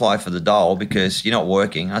 why don't you apply for the dole because you're not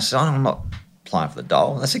working? I said, oh, I'm not applying for the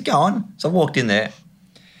dole. They said, go on. So I walked in there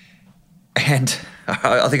and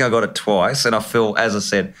I think I got it twice and I feel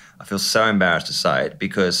so embarrassed to say it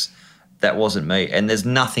because that wasn't me. And there's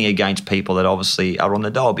nothing against people that obviously are on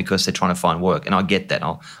the dole because they're trying to find work. And I get that.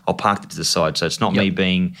 I'll park it to the side. So it's not me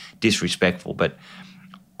being disrespectful, but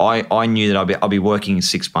I knew that I'll be working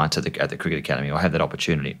 6 months at the Cricket Academy. I had that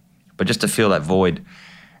opportunity. But just to fill that void,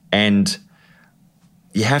 and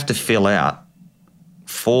you have to fill out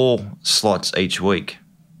 4 slots each week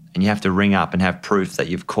and you have to ring up and have proof that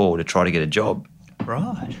you've called to try to get a job.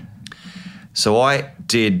 Right. So I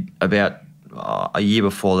did about a year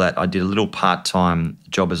before that, I did a little part-time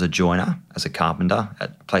job as a joiner, as a carpenter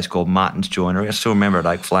at a place called Martin's Joinery. I still remember at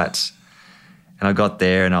Oak Flats. And I got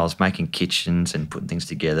there and I was making kitchens and putting things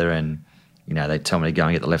together and, they tell me to go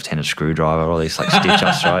and get the left-handed screwdriver, all these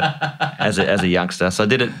stitch-ups, right, as a youngster. So I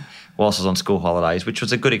did it whilst I was on school holidays, which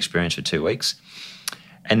was a good experience for 2 weeks.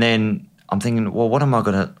 And then I'm thinking, well, what am I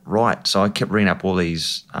going to write? So I kept ringing up all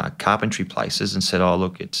these carpentry places and said, oh,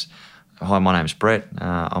 look, hi, my name's Brett.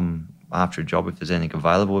 I'm after a job if there's anything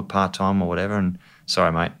available with part-time or whatever. And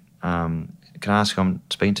sorry, mate, can I ask who I'm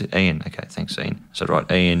speaking to? Ian. Okay, thanks, Ian. So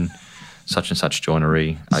right, Ian, such and such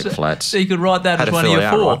joinery, Oak Flats. So you could write that as one of your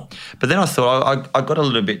 4. Right? But then I thought I got a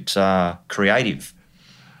little bit creative.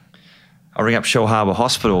 I ring up Shell Harbour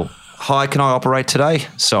Hospital. Hi, can I operate today?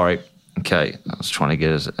 Sorry. Okay, I was trying to get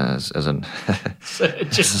as an as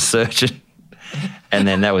a surgeon. And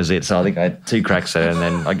then that was it. So I think I had 2 cracks at it and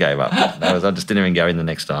then I gave up. I just didn't even go in the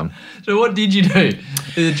next time. So what did you do?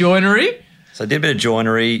 The joinery? So I did a bit of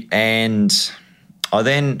joinery and I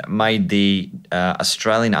then made the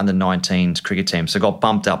Australian under-19s cricket team. So I got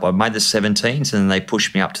bumped up. I made the 17s and then they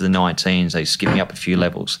pushed me up to the 19s. They skipped me up a few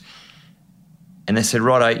levels. And they said,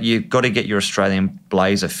 righto, you've got to get your Australian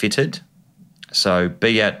blazer fitted. So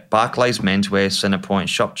be at Barclays Menswear, Centrepoint,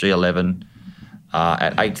 Shop G11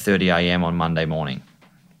 at 8:30 a.m. on Monday morning.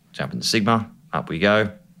 Jump into Sigma, up we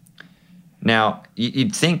go. Now,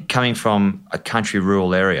 you'd think coming from a country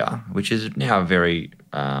rural area, which is now a very,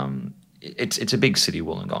 it's a big city,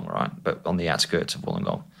 Wollongong, right? But on the outskirts of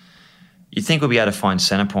Wollongong. You'd think we'd be able to find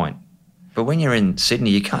Centrepoint. But when you're in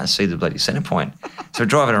Sydney, you can't see the bloody Centrepoint. So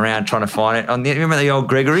driving around trying to find it. Remember the old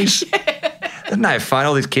Gregory's? Yeah. There's no phone.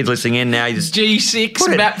 All these kids listening in now. You just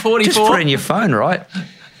G6, map 44. Just put it in your phone, right?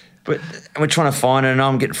 But we're trying to find it and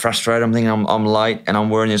I'm getting frustrated. I'm thinking I'm late and I'm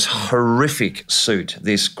wearing this horrific suit,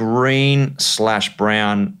 this green/brown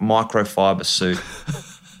microfiber suit.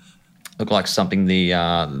 Looked like something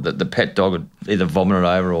the pet dog would either vomited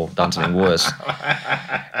over or done something worse.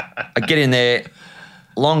 I get in there.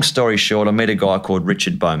 Long story short, I met a guy called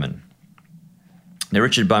Richard Bowman. Now,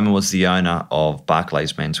 Richard Bowman was the owner of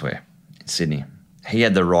Barclays Menswear in Sydney. He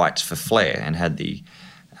had the rights for Flair and had the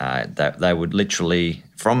they would literally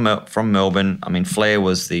from Melbourne. I mean, Flair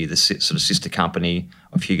was the sort of sister company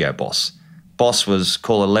of Hugo Boss. Boss was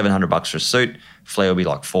call it $1,100 for a suit. Flair would be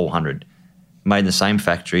like $400. Made in the same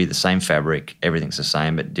factory, the same fabric, everything's the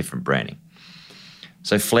same, but different branding.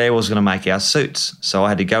 So Flair was going to make our suits. So I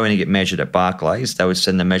had to go in and get measured at Barclays. They would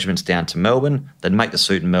send the measurements down to Melbourne. They'd make the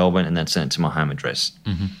suit in Melbourne and then send it to my home address.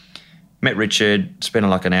 Mm-hmm. Met Richard, spent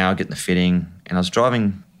like an hour getting the fitting, and I was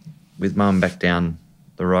driving with Mum back down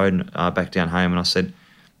the road, back down home, and I said,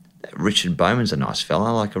 Richard Bowman's a nice fella,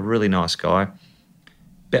 like a really nice guy.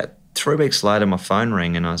 About 3 weeks later, my phone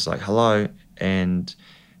rang and I was like, hello, and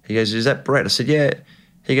he goes, is that Brett? I said, yeah.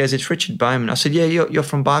 He goes, it's Richard Bowman. I said, yeah, you're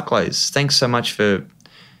from Barclays. Thanks so much for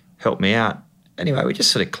helping me out. Anyway, we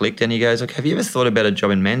just sort of clicked and he goes, look, have you ever thought about a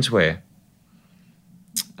job in menswear?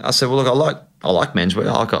 I said, well, look, I like menswear.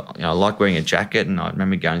 I like wearing a jacket, and I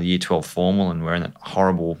remember going to the Year 12 formal and wearing that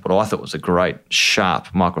horrible, what I thought was a great, sharp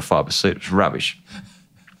microfiber suit. It was rubbish.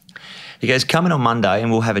 He goes, come in on Monday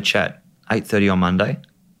and we'll have a chat. 8:30 on Monday.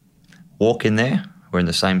 Walk in there. We're in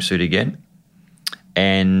the same suit again.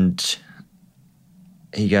 And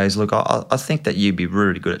he goes, look, I think that you'd be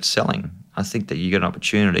really good at selling. I think that you got an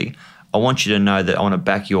opportunity. I want you to know that I want to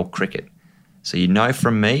back your cricket. So you know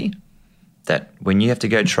from me that when you have to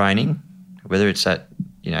go training, whether it's at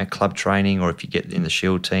club training or if you get in the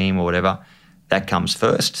Shield team or whatever, that comes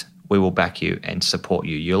first. We will back you and support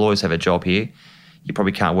you. You'll always have a job here. You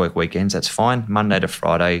probably can't work weekends. That's fine. Monday to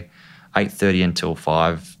Friday, 8:30 until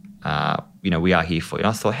 5. We are here for you. And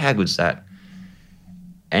I thought, how good's that?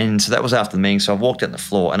 And so that was after the meeting. So I walked out the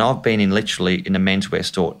floor and I've been in a menswear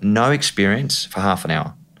store, no experience, for half an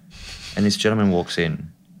hour. And this gentleman walks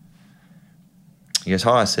in. He goes,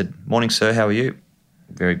 hi. I said, morning, sir. How are you?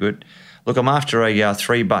 Very good. Look, I'm after a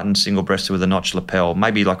 3-button single-breasted with a notch lapel,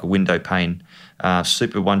 maybe like a window pane,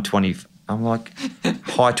 Super 120. I'm like,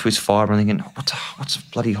 high twist fibre. I'm thinking, what's a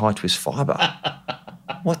bloody high twist fibre?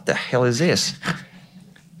 What the hell is this?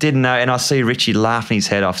 Didn't know, and I see Richie laughing his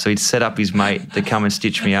head off, so he'd set up his mate to come and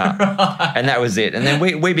stitch me up. Right. And that was it. And then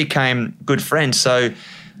we became good friends. So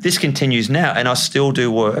this continues now, and I still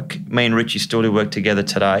do work. Me and Richie still do work together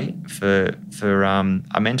today for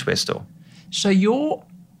a menswear store. So your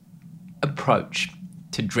approach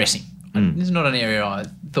to dressing, this is not an area I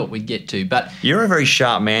thought we'd get to, but... You're a very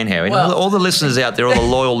sharp man, Howie. Well, all the listeners out there, all the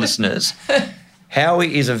loyal listeners,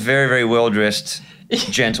 Howie is a very, very well-dressed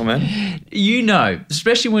gentleman.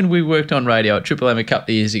 Especially when we worked on radio at Triple M a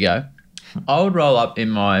couple of years ago, I would roll up in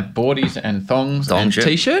my boardies and thongs and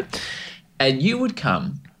T-shirt, and you would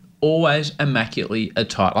come always immaculately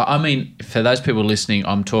attired. I mean, for those people listening,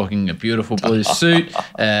 I'm talking a beautiful blue suit,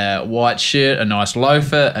 white shirt, a nice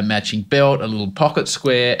loafer, a matching belt, a little pocket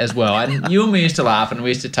square as well. And you and me used to laugh and we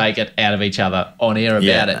used to take it out of each other on air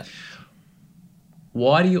about it.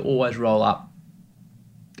 Why do you always roll up?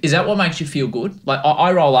 Is that what makes you feel good? Like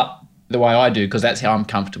I roll up the way I do because that's how I'm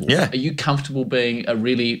comfortable. Yeah. Are you comfortable being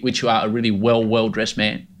which you are, a really well-dressed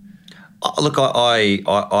man? Look,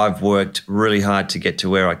 I've worked really hard to get to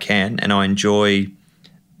where I can, and I enjoy.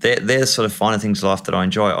 They're sort of finer things in life that I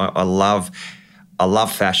enjoy. I love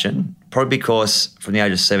fashion, probably because from the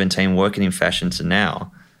age of 17 working in fashion to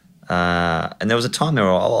now, And there was a time there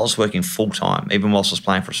where I was working full-time, even whilst I was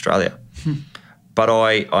playing for Australia. But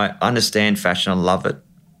I understand fashion. I love it.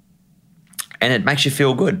 And it makes you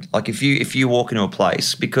feel good. Like if you walk into a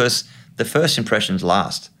place, because the first impressions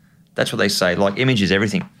last. That's what they say. Like, image is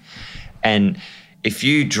everything. And if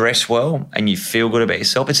you dress well and you feel good about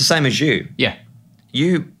yourself, it's the same as you. Yeah.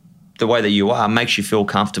 You, the way that you are, makes you feel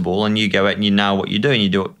comfortable, and you go out and you know what you do, and you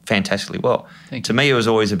do it fantastically well. To me, it was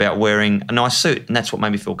always about wearing a nice suit, and that's what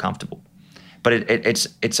made me feel comfortable. But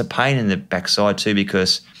it's a pain in the backside too,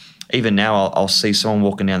 because even now I'll see someone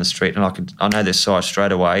walking down the street and I know their size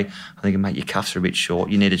straight away. I'm thinking, mate, your cuffs are a bit short.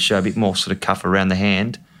 You need to show a bit more sort of cuff around the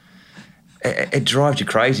hand. It drives you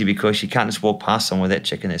crazy because you can't just walk past someone without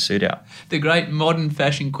checking their suit out. The great modern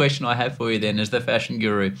fashion question I have for you then as the fashion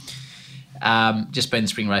guru. Just been the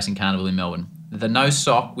Spring Racing Carnival in Melbourne. The no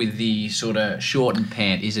sock with the sort of shortened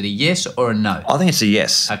pant, is it a yes or a no? I think it's a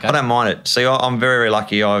yes. Okay. I don't mind it. See, I'm very, very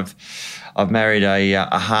lucky. I've married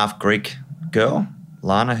a half Greek girl,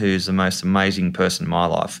 Lana, who's the most amazing person in my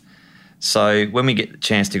life. So when we get the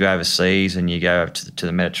chance to go overseas and you go over to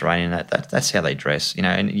the Mediterranean, that's how they dress, you know.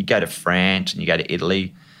 And you go to France and you go to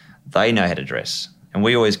Italy, they know how to dress. And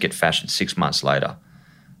we always get fashion 6 months later.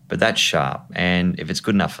 But that's sharp. And if it's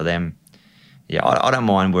good enough for them, yeah, I don't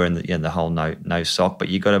mind wearing the whole no sock, but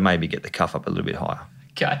you got to maybe get the cuff up a little bit higher.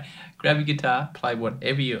 Okay. Grab your guitar, play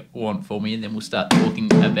whatever you want for me, and then we'll start talking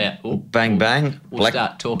about... Bang, bang. We'll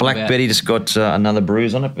start talking Black about... Betty just got another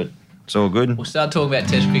bruise on it, but it's all good. We'll start talking about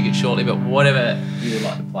Test cricket shortly, but whatever you would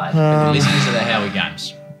like to play. For the listeners of the Howie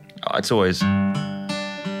Games. Oh, it's always...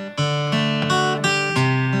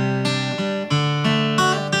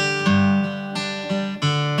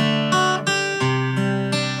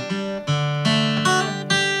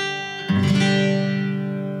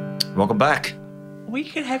 Welcome back. We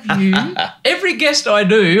could have you... Every guest I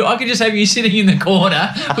do, I could just have you sitting in the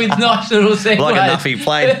corner with nice little segues. Like a nuffy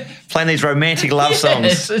playing these romantic love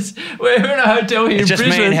songs. Yes, we're in a hotel here in Just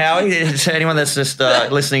Brisbane. me and Howie. Is there anyone that's just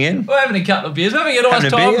listening in? We're having a couple of beers. We're having a nice Having a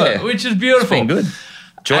time, beer, yeah. which is beautiful. It's been good.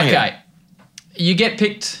 Enjoying it. Okay. You get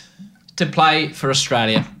picked to play for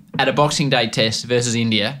Australia at a Boxing Day test versus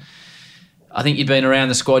India. I think you've been around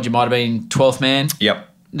the squad. You might have been 12th man. Yep.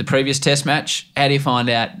 The previous test match. How do you find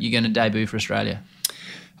out you're going to debut for Australia?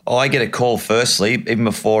 I get a call firstly, even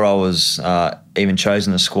before I was even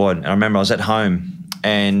chosen the squad. And I remember I was at home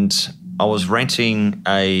and I was renting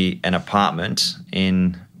an apartment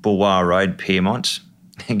in Bulwara Road, Pyrmont.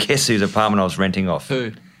 And guess whose apartment I was renting off?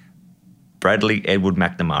 Who? Bradley Edward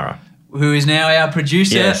McNamara. Who is now our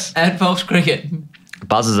producer Yes. at Fox Cricket.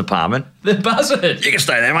 Buzz's apartment. The Buzzard. You can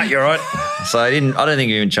stay there, mate. You're right. So I don't think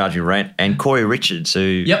he even charged me rent. And Corey Richards,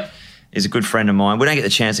 who is a good friend of mine. We don't get the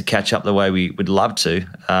chance to catch up the way we would love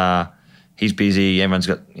to. He's busy. Everyone's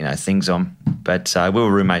got things on. But we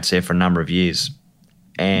were roommates there for a number of years,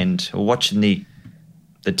 and we're watching the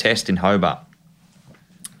test in Hobart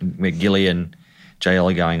where Gilly and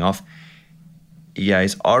JL are going off. He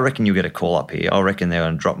goes, I reckon you'll get a call up here. I reckon they're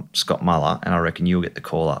going to drop Scott Muller, and I reckon you'll get the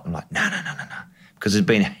call up. I'm like, no. Because there's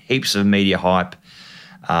been heaps of media hype.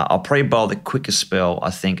 I'll probably bowl the quickest spell,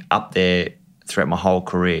 I think, up there throughout my whole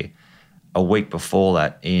career. A week before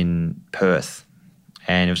that in Perth.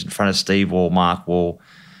 And it was in front of Steve Wall, Mark Wall,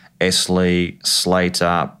 Esley,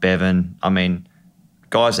 Slater, Bevan. I mean,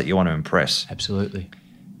 guys that you want to impress. Absolutely.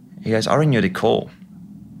 He goes, I rang you to call.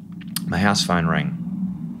 My house phone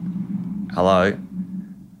rang. Hello.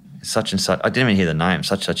 Such and such. I didn't even hear the name.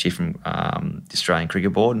 Such here from the Australian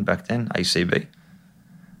Cricket Board back then, ACB.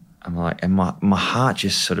 I'm like, and my heart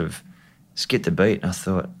just sort of skipped a beat. And I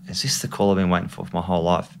thought, is this the call I've been waiting for my whole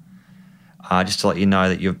life? Just to let you know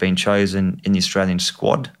that you've been chosen in the Australian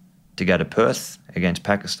squad to go to Perth against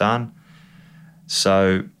Pakistan.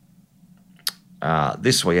 So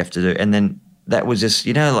this is what you have to do. And then that was just,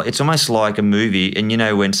 it's almost like a movie.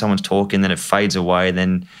 And when someone's talking, then it fades away.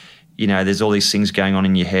 Then, there's all these things going on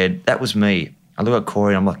in your head. That was me. I look at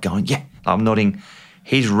Corey and I'm like going, yeah. I'm nodding.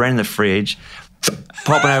 He's running the fridge,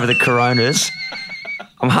 popping over the Coronas.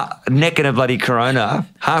 I'm necking a bloody Corona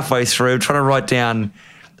halfway through, trying to write down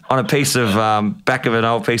on a piece of back of an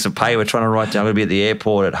old piece of paper, trying to write down, I'm going to be at the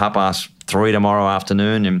airport at 3:30 tomorrow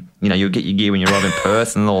afternoon, and you'll get your gear when you arrive in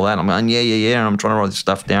Perth and all that. I'm going, yeah, and I'm trying to write this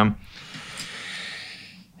stuff down.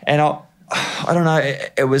 And I don't know,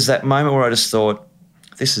 it was that moment where I just thought,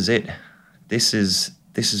 this is it. This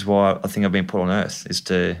is why I think I've been put on earth, is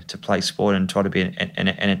to play sport and try to be an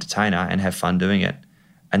entertainer and have fun doing it.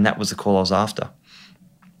 And that was the call I was after.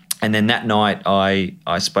 And then that night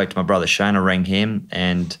I spoke to my brother Shane. I rang him,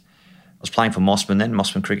 and I was playing for Mossman then,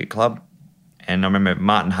 Mossman Cricket Club. And I remember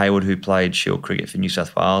Martin Hayward, who played Shield cricket for New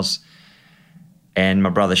South Wales, And my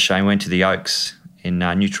brother Shane went to the Oaks in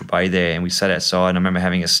Neutral Bay there, and we sat outside, and I remember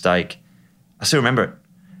having a steak. I still remember it.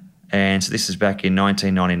 And so this is back in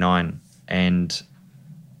 1999, and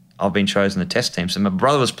I've been chosen the test team. So my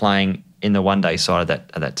brother was playing in the one-day side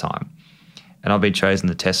at that time, and I've been chosen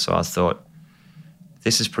the test, so I thought,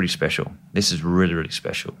 this is pretty special. This is really, really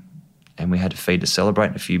special. And we had to feed to celebrate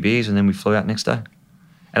and a few beers, and then we flew out next day.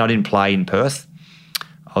 And I didn't play in Perth.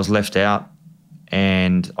 I was left out,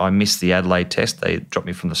 and I missed the Adelaide test. They dropped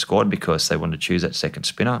me from the squad because they wanted to choose that second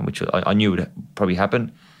spinner, which I knew would probably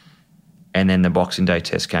happen. And then the Boxing Day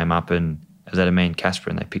test came up, and it was Adamine and Casper,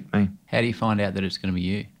 and they picked me. How do you find out that it's going to be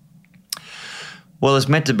you? Well, it's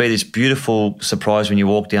meant to be this beautiful surprise when you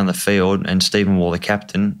walk down the field and Stephen Waugh, the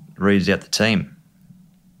captain, reads out the team.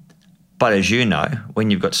 But as you know,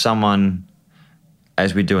 when you've got someone,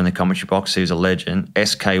 as we do in the commentary box, who's a legend,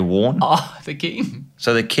 S.K. Warne. Oh, the king.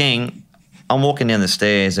 So the king, I'm walking down the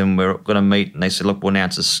stairs and we're going to meet, and they said, look, we'll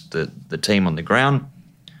announce the team on the ground.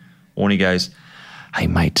 Warney goes, hey,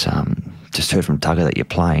 mate, just heard from Tugger that you're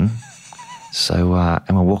playing. So,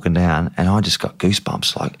 and we're walking down, and I just got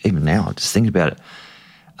goosebumps, like, even now, I just think about it.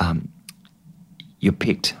 You're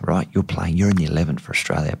picked, right? You're playing. You're in the 11 for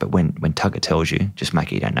Australia. But when Tugger tells you, just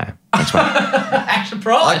make it you don't know. Thanks, mate. Act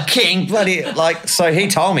surprised. Like, king, bloody, like, so he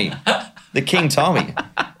told me. The king told me.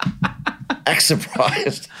 Act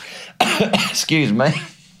surprised. Excuse me.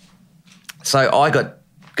 So I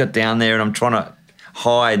got down there, and I'm trying to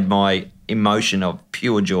hide my emotion of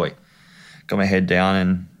pure joy. Got my head down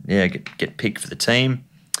and, yeah, get picked for the team.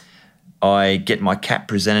 I get my cap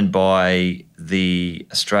presented by the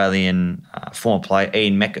Australian former player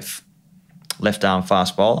Ian Metcalfe, left-arm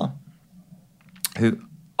fast bowler, who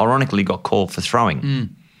ironically got called for throwing. Mm.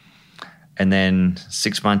 And then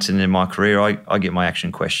 6 months into my career, I get my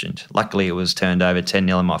action questioned. Luckily, it was turned over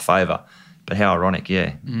 10-0 in my favour. But how ironic,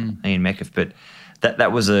 yeah, Ian Metcalfe. But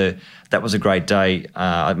that was a great day.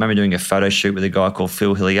 I remember doing a photo shoot with a guy called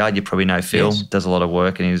Phil Hilliard. You probably know Phil. Yes. Does a lot of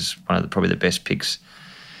work, and he's one of probably the best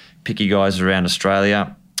picky guys around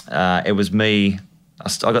Australia. It was me.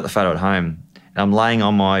 I got the photo at home, and I'm laying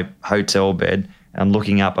on my hotel bed, and I'm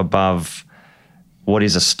looking up above what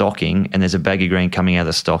is a stocking, and there's a baggy green coming out of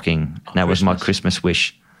the stocking. And that was my Christmas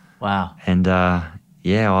wish. Wow. And, I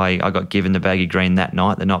got given the baggy green that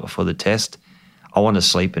night, the night before the test. I wanted to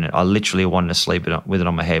sleep in it. I literally wanted to sleep with it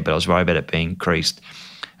on my head, but I was worried about it being creased.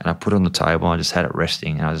 And I put it on the table, and I just had it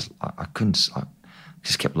resting, and I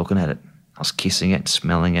just kept looking at it. I was kissing it and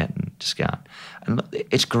smelling it and just going. And look,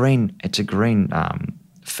 it's green. It's a green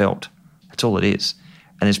felt. That's all it is.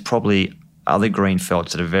 And there's probably other green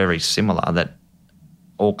felts that are very similar that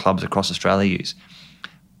all clubs across Australia use.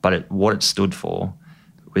 But what it stood for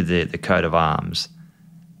with the coat of arms,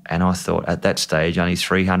 and I thought at that stage only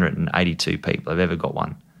 382 people have ever got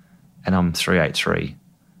one. And I'm 383.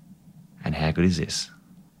 And how good is this?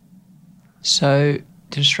 So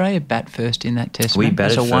did Australia bat first in that test? We match?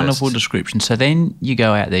 batted That's a wonderful first. description. So then you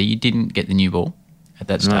go out there. You didn't get the new ball at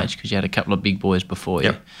that stage because you had a couple of big boys before you.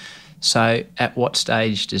 Yep. So at what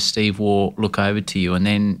stage does Steve Waugh look over to you, and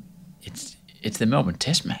then it's the Melbourne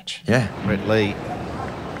Test match? Yeah. Brett Lee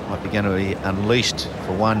might be going to be unleashed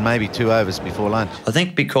for one, maybe 2 overs before lunch. I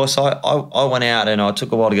think because I went out and I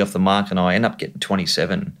took a while to get off the mark, and I ended up getting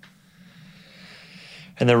 27.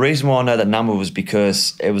 And the reason why I know that number was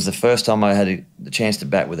because it was the first time I had the chance to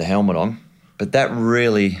bat with a helmet on. But that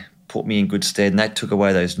really put me in good stead, and that took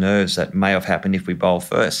away those nerves that may have happened if we bowl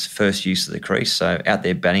first use of the crease. So out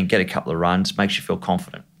there batting, get a couple of runs, makes you feel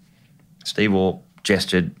confident. Steve Waugh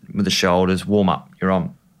gestured with the shoulders, warm up, you're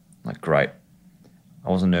on. Like, great. I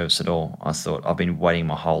wasn't nervous at all. I thought, I've been waiting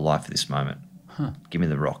my whole life for this moment. Give me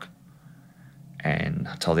the rock. And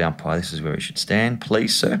I told the umpire, this is where we should stand,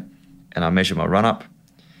 please, sir. And I measured my run-up,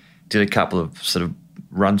 did a couple of sort of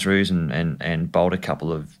run-throughs and bowled a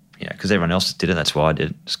couple of, because everyone else did it, that's why I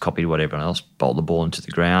did it. Just copied what everyone else, bowled the ball into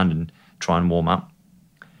the ground and try and warm up.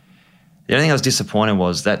 The only thing I was disappointed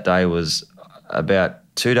was that day was about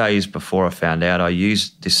 2 days before I found out, I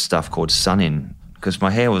used this stuff called Sun-In because my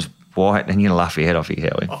hair was white, and you're going to laugh your head off here,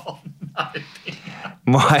 Howie. Oh,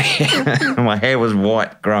 no. My hair was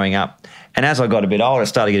white growing up. And as I got a bit older, it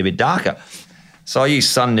started to get a bit darker. So I used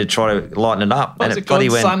Sun to try to lighten it up. What's and it called?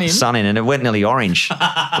 went Sun-In, and it went nearly orange.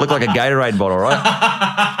 Looked like a Gatorade bottle,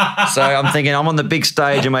 right? So I'm thinking, I'm on the big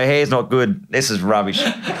stage and my hair's not good. This is rubbish.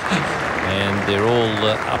 And they're all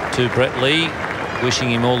up to Brett Lee, wishing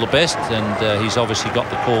him all the best, and he's obviously got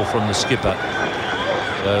the call from the skipper.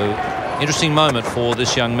 So interesting moment for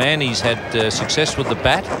this young man. He's had success with the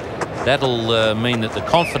bat. That'll mean that the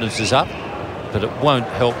confidence is up, but it won't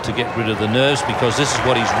help to get rid of the nerves because this is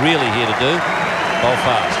what he's really here to do, bowl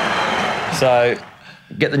fast. So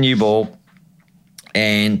get the new ball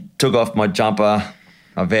and took off my jumper,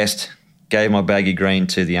 my vest, gave my baggy green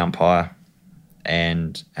to the umpire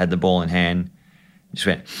and had the ball in hand. Just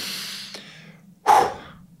went,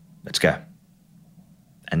 let's go.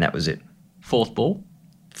 And that was it. Fourth ball?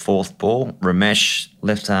 Fourth ball. Ramesh,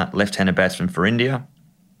 left-handed batsman for India.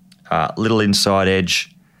 Little inside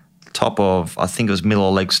edge, top of, I think it was middle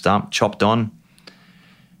of leg stump, chopped on.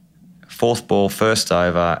 Fourth ball, first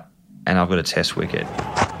over, and I've got a test wicket.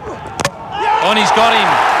 And he's got him.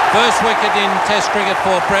 First wicket in Test cricket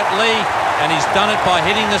for Brett Lee, and he's done it by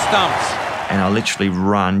hitting the stumps. And I literally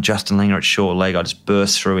run Justin Langer at short leg. I just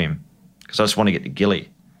burst through him because I just want to get to Gilly.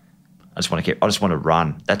 I just want to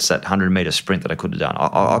run. That's that 100-metre sprint that I could have done.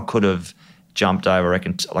 I could have jumped over, I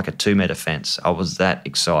reckon, like a 2-metre fence. I was that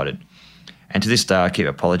excited. And to this day, I keep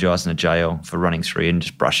apologising to JL for running through and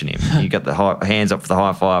just brushing him. You got the hands up for the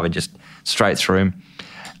high five and just straight through him.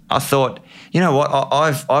 I thought, you know what?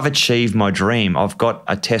 I've achieved my dream. I've got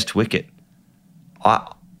a test wicket.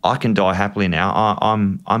 I can die happily now.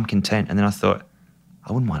 I'm content. And then I thought,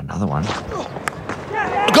 I wouldn't mind another one.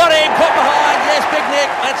 Got him, caught behind. Yes, Big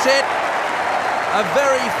Nick. That's it. A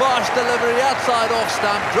very fast delivery outside off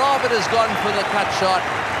stump. Dravid has gone for the cut shot.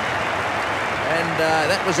 And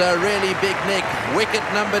that was a really big nick. Wicket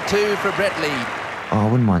number 2 for Brett Lee. Oh, I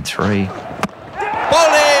wouldn't mind 3.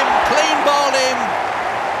 Bowled him, clean bowled him.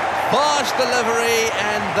 Fast delivery,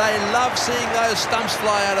 and they love seeing those stumps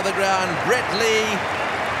fly out of the ground. Brett Lee,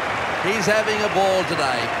 he's having a ball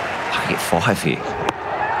today. I get 5 here.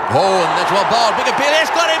 Oh, and that's well bowled. Big appeal.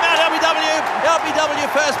 Yes, got him out. LBW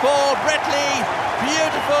first ball. Brett Lee,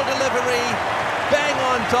 beautiful delivery. Bang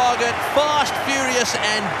on target. Fast, furious,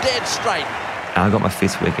 and dead straight. And I got my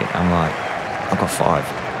 5th wicket. I'm like, I've got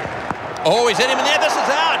 5. Oh, he's hit him in there. This is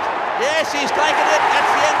out. Yes, he's taken it.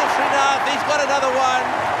 That's the end of Srinath. He's got another one.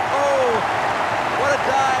 Oh, what a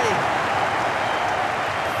day.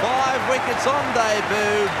 5 wickets on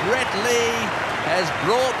debut. Brett Lee has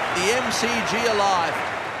brought the MCG alive.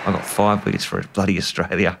 I got 5 wickets for bloody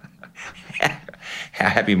Australia. How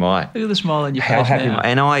happy am I? Look at the smile on your How face happy now.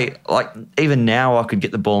 am I? And even now I could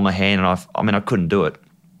get the ball in my hand and I couldn't do it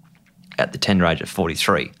at the tender age of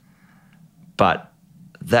 43. But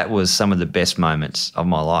that was some of the best moments of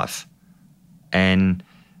my life. And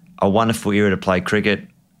a wonderful era to play cricket.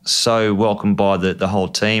 So welcomed by the whole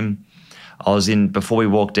team. I was before we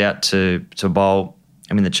walked out to bowl,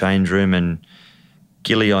 I'm in the change room and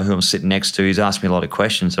Gilly, who I'm sitting next to, he's asked me a lot of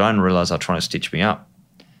questions. I didn't realise they were trying to stitch me up.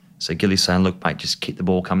 So Gilly's saying, look, mate, just keep the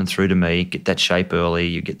ball coming through to me, get that shape early,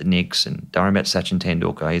 you get the nicks, and don't worry about Sachin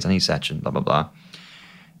Tendulkar, he's only Sachin, blah, blah, blah.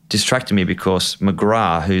 Distracted me because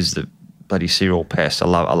McGrath, who's the bloody serial pest, I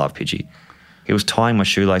love Pidgey, he was tying my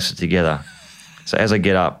shoelaces together. So as I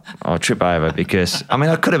get up, I trip over because,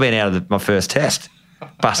 I could have been out of my first test,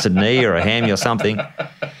 busted knee or a hammy or something.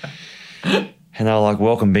 And they were like,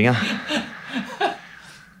 welcome, Binger.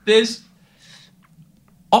 There's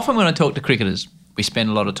often when I talk to cricketers, we spend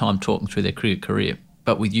a lot of time talking through their cricket career.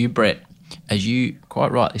 But with you, Brett, as you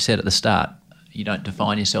quite rightly said at the start, you don't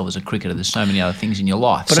define yourself as a cricketer. There's so many other things in your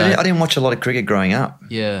life. But I didn't watch a lot of cricket growing up.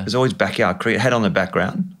 Yeah. There's always backyard cricket. Had on the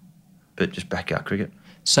background, but just backyard cricket.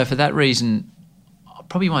 So for that reason, I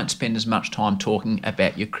probably won't spend as much time talking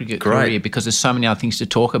about your cricket career because there's so many other things to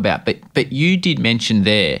talk about. But you did mention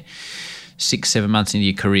there, 6-7 months into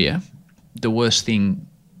your career, the worst thing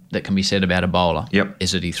that can be said about a bowler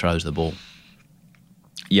is that he throws the ball.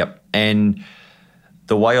 Yep. And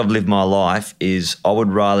the way I've lived my life is I would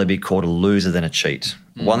rather be called a loser than a cheat.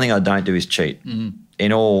 One thing I don't do is cheat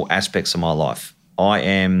in all aspects of my life.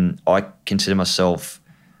 I consider myself,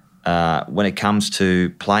 when it comes to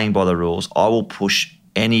playing by the rules, I will push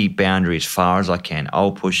any boundary as far as I can.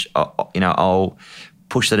 I'll push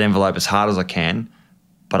that envelope as hard as I can,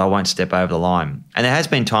 but I won't step over the line. And there has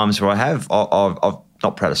been times where I've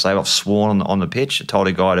not proud to say, I've sworn on the pitch. I told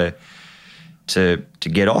a guy to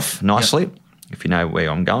get off nicely, if you know where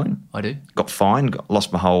I'm going. I do. Got fined,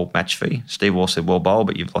 lost my whole match fee. Steve Waugh said, well bowled,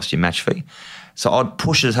 but you've lost your match fee. So I'd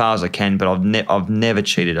push it as hard as I can, but I've never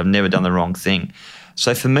cheated. I've never done the wrong thing.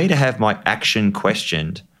 So for me to have my action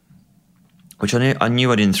questioned, which I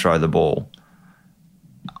knew I didn't throw the ball,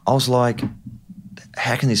 I was like,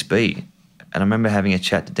 how can this be? And I remember having a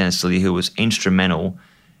chat to Dennis Lilly, who was instrumental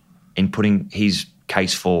in putting his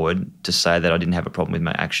case forward to say that I didn't have a problem with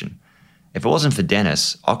my action. If it wasn't for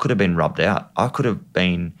Dennis, I could have been rubbed out. I could have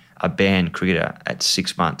been a banned cricketer at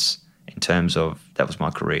 6 months in terms of that was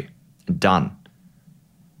my career. Done.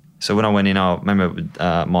 So when I went in, I remember with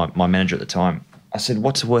my manager at the time, I said,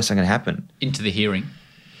 what's the worst thing that can happen? Into the hearing?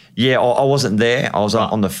 Yeah, I wasn't there. I was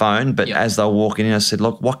on the phone, but as they were walking in, I said,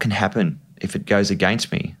 look, what can happen? if it goes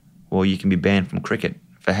against me, well, you can be banned from cricket.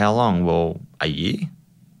 For how long? Well, a year,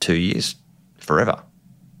 2 years, forever.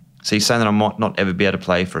 So you're saying that I might not ever be able to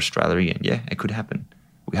play for Australia again? Yeah, it could happen.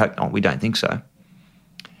 We hope not. We don't think so.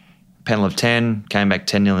 Panel of 10, came back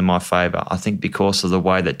 10-0 in my favour. I think because of the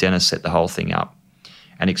way that Dennis set the whole thing up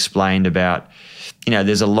and explained about,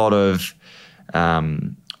 there's a lot of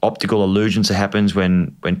optical illusions that happens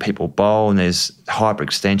when people bowl, and there's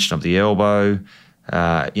hyperextension of the elbow.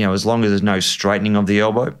 As long as there's no straightening of the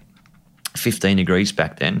elbow, 15 degrees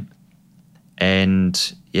back then.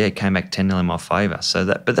 And, it came back 10-0 in my favour. So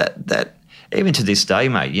that even to this day,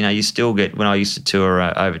 mate, you still get, when I used to tour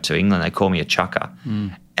over to England, they call me a chucker.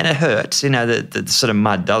 And it hurts, the sort of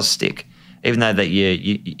mud does stick. Even though that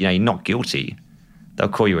you're not guilty, they'll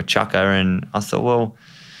call you a chucker. And I thought, well,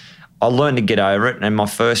 I learned to get over it. And my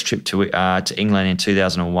first trip to England in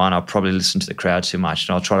 2001, I probably listened to the crowd too much,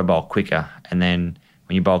 and I'll try to bowl quicker. And then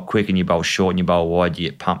when you bowl quick and you bowl short and you bowl wide, you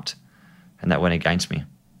get pumped. And that went against me.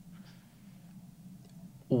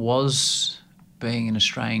 Was being an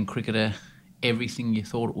Australian cricketer everything you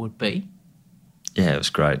thought it would be? Yeah, it was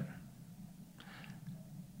great.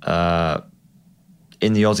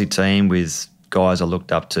 In the Aussie team with guys I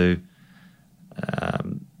looked up to,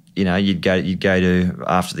 you'd go to,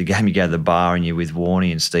 after the game, you go to the bar and you're with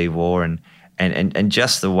Warnie and Steve Waugh, and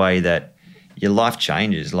just the way that your life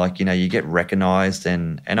changes. Like, you get recognised,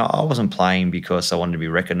 and I wasn't playing because I wanted to be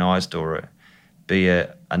recognised or be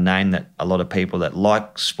a name that a lot of people that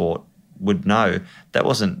like sport would know. That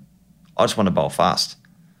wasn't, I just wanted to bowl fast.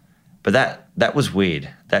 But that was weird.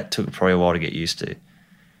 That took probably a while to get used to.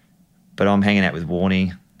 But I'm hanging out with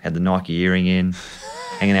Warnie, had the Nike earring in,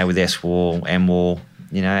 hanging out with S Waugh, M Waugh,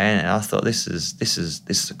 and I thought this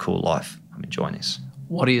is a cool life. I'm enjoying this.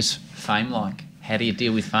 What is fame like? How do you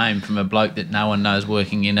deal with fame from a bloke that no one knows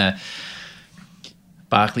working in a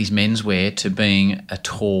Barclays menswear to being a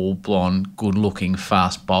tall, blonde, good-looking,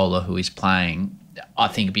 fast bowler who is playing? I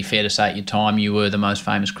think it'd be fair to say at your time you were the most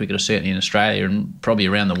famous cricketer, certainly in Australia and probably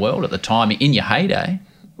around the world at the time, in your heyday.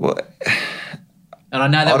 Well, and I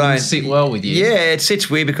know that wouldn't sit well with you. Yeah, it sits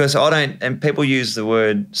weird because I don't, and people use the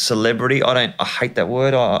word celebrity. I hate that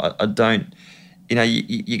word. I don't,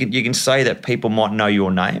 you can say that people might know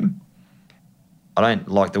your name. I don't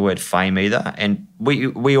like the word fame either, and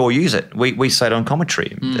we all use it. We say it on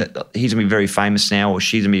commentary. He's gonna be very famous now, or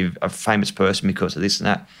she's gonna be a famous person because of this and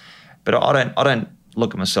that. But I don't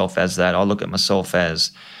look at myself as that. I look at myself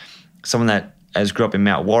as someone that has grew up in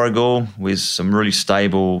Mount Warrigal with some really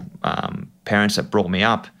stable parents that brought me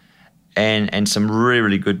up, and some really,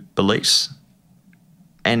 really good beliefs.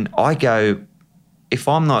 And I go, if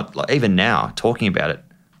I'm not, like, even now talking about it,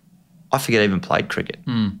 I forget I even played cricket.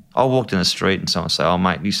 I walked in the street and someone say, "Oh,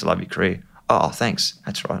 mate, I used to love your career." "Oh, thanks.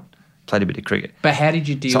 That's right. Played a bit of cricket." But how did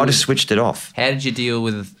you deal So I just switched it off. How did you deal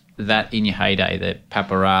with that in your heyday, the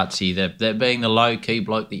paparazzi, that being the low-key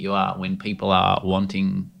bloke that you are when people are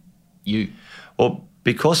wanting you? Well,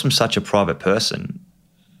 because I'm such a private person,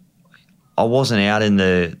 I wasn't out in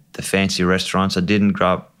the fancy restaurants. I didn't grow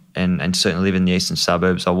up and certainly live in the eastern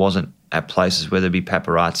suburbs. I wasn't at places where there'd be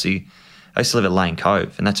paparazzi. I used to live at Lane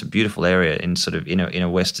Cove, and that's a beautiful area in sort of in a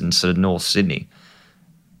western sort of North Sydney.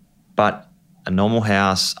 But a normal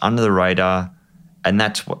house, under the radar, and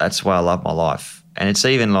that's why I love my life. And it's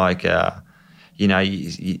even like, there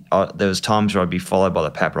was times where I'd be followed by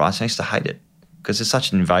the paparazzi. I used to hate it because it's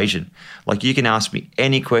such an invasion. Like, you can ask me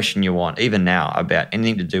any question you want, even now, about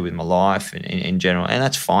anything to do with my life in general, and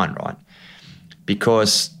that's fine, right?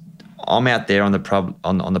 Because I'm out there on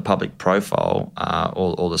the public profile,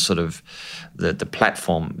 or the sort of the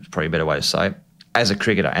platform is probably a better way to say it, as a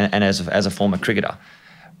cricketer and as a former cricketer.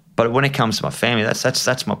 But when it comes to my family,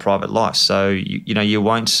 that's my private life. So you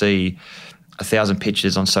won't see 1,000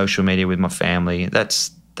 pictures on social media with my family.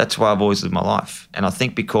 That's why I've always lived my life. And I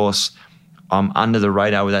think because I'm under the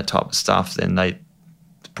radar with that type of stuff, then they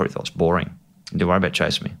probably thought it's boring. Don't worry about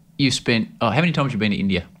chasing me. You spent how many times have you been to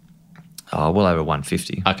India? Oh, well over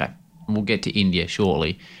 150. Okay. We'll get to India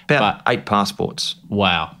shortly. About 8 passports.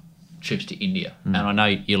 Wow. Trips to India. And I know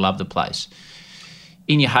you love the place.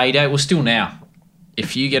 In your heyday, well, still now,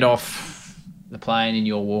 if you get off the plane and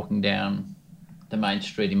you're walking down the main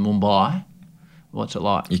street in Mumbai, what's it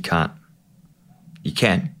like? You can't. You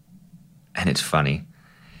can. And it's funny.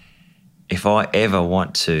 If I ever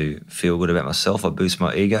want to feel good about myself, I boost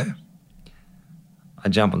my ego, I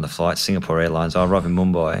jump on the flight, Singapore Airlines, I arrive in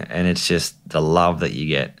Mumbai, and it's just the love that you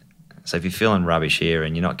get. So if you're feeling rubbish here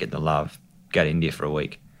and you're not getting the love, go to India for a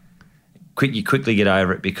week. You quickly get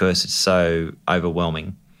over it because it's so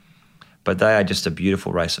overwhelming. But they are just a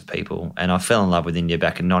beautiful race of people. And I fell in love with India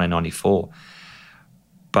back in 1994.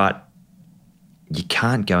 But you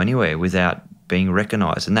can't go anywhere without being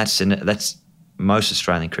recognised, and that's most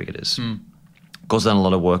Australian cricketers. Of course, they've done a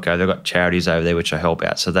lot of work over there. They've got charities over there which I help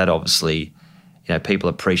out, so that obviously, people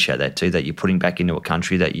appreciate that too, that you're putting back into a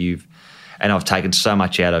country that and I've taken so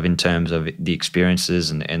much out of in terms of the experiences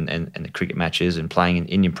and the cricket matches and playing in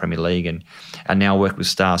Indian Premier League and now work with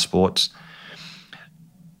Star Sports.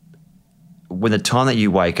 When the time that you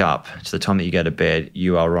wake up to the time that you go to bed,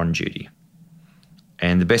 you are on duty.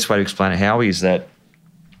 And the best way to explain it, Howie, is that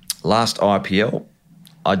last IPL,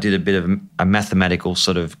 I did a bit of a mathematical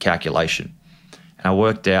sort of calculation. And I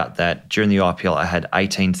worked out that during the IPL, I had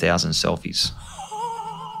 18,000 selfies.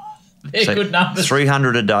 They're good numbers.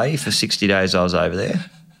 300 a day for 60 days I was over there.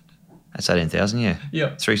 That's 18,000, yeah.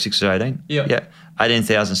 Yeah. 3, 6, 18? Yeah. Yeah.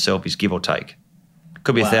 18,000 selfies, give or take.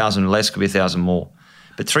 Could be 1,000 less, could be 1,000 more.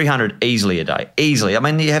 But 300 easily a day. Easily. I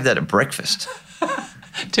mean, you have that at breakfast.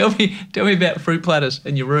 Tell me about fruit platters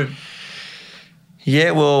in your room.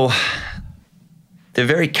 Yeah, well, they're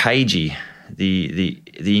very cagey, the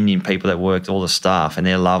Indian people that worked, all the staff, and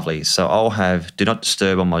they're lovely. So I'll have do not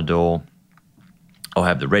disturb on my door. I'll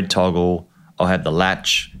have the red toggle. I'll have the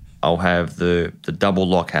latch. I'll have the double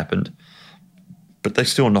lock happened. But they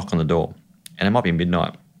still knock on the door. And it might be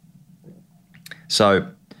midnight. So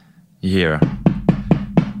you hear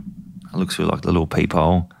I look through like the little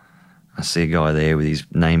peephole. I see a guy there with his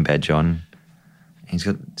name badge on. He's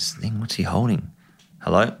got this thing. What's he holding?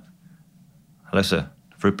 Hello? Hello, sir.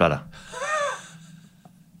 Fruit platter.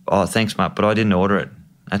 Oh, thanks, mate, but I didn't order it.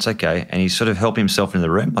 That's okay. And he's sort of helping himself in the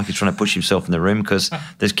room, like he's trying to push himself in the room because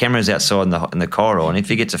there's cameras outside in the corridor, and if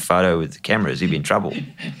he gets a photo with the cameras, he'd be in trouble.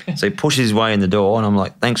 So he pushes his way in the door, and I'm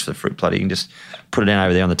like, thanks for the fruit platter. You can just put it down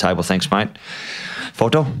over there on the table. Thanks, mate.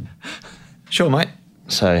 Photo? Sure, mate.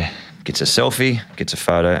 So gets a selfie, gets a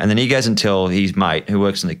photo, and then he goes and tells his mate who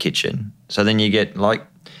works in the kitchen. So then you get like,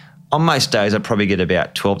 on most days I probably get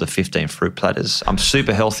about 12 to 15 fruit platters. I'm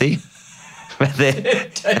super healthy. But they're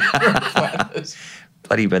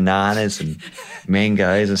bloody bananas and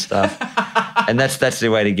mangoes and stuff. And that's the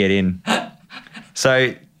way to get in.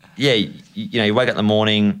 So, yeah, you wake up in the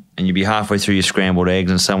morning and you'll be halfway through your scrambled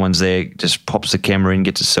eggs and someone's there, just pops the camera in,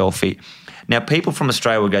 gets a selfie. Now, people from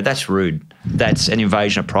Australia will go, that's rude. That's an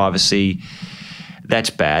invasion of privacy. That's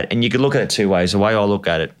bad. And you could look at it two ways. The way I look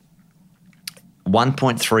at it,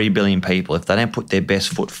 1.3 billion people, if they don't put their best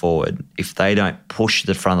foot forward, if they don't push to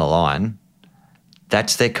the front of the line,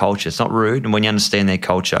 that's their culture. It's not rude. And when you understand their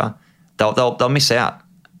culture, they'll miss out.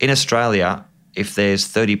 In Australia, if there's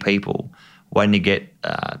 30 people waiting to get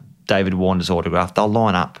David Warner's autograph, they'll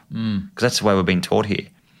line up because that's the way we've been taught here.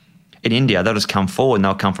 In India, they'll just come forward and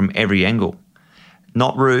they'll come from every angle.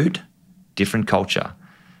 Not rude, different culture.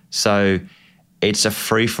 So it's a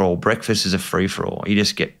free-for-all. Breakfast is a free-for-all. You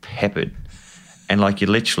just get peppered. And like you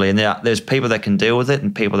literally, and there's people that can deal with it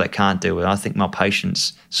and people that can't deal with it. I think my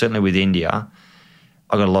patience, certainly with India,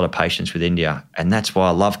 I've got a lot of patience with India, and that's why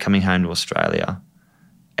I love coming home to Australia.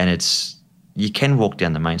 And you can walk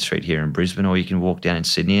down the main street here in Brisbane, or you can walk down in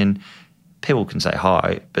Sydney, and people can say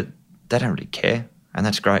hi, but they don't really care, and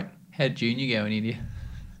that's great. How'd Junior go in India?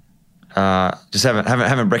 Just having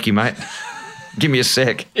brekkie, mate. Give me a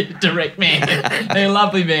sec. Direct man. They're a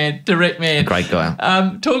lovely man. Direct man. Great guy.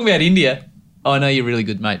 Talking about India, I know you're really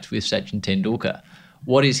good mates with Sachin Tendulkar.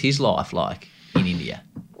 What is his life like in India?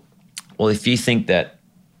 Well, if you think that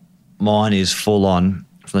mine is full on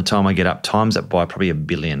from the time I get up, times that by probably 1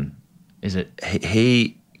 billion. Is it?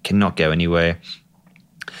 He cannot go anywhere.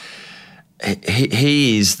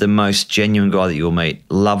 He is the most genuine guy that you'll meet.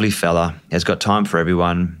 Lovely fella. Has got time for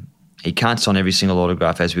everyone. He can't sign every single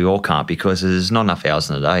autograph, as we all can't, because there's not enough hours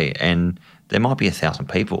in the day, and there might be 1,000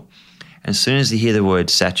 people. And as soon as you hear the word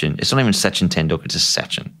Sachin, it's not even Sachin Tendulkar, it's just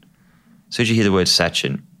Sachin. As soon as you hear the word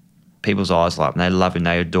Sachin, people's eyes light up and they love him,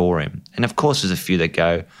 they adore him. And of course there's a few that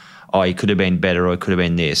go, oh, he could have been better or he could have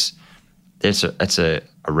been this. That's a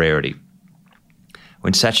rarity.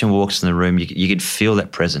 When Sachin walks in the room, you can feel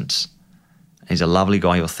that presence. He's a lovely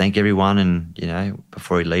guy. He'll thank everyone and,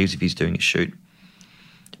 before he leaves if he's doing a shoot.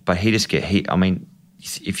 But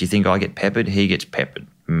if you think I get peppered, he gets peppered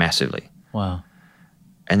massively. Wow.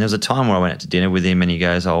 And there was a time where I went out to dinner with him and he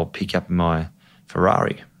goes, I'll pick up my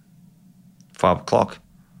Ferrari, 5 o'clock.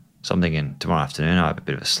 So I'm thinking, tomorrow afternoon I have a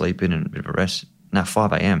bit of a sleep in and a bit of a rest. No,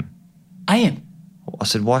 5 a.m. A.M.? I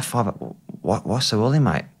said, why 5? Why so early,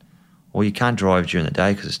 mate? Well, you can't drive during the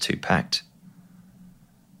day because it's too packed.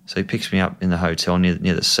 So he picks me up in the hotel near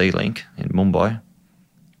the Sea Link in Mumbai,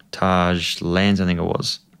 Taj Lands, I think it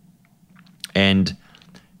was. And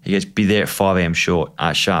he goes, be there at 5 a.m.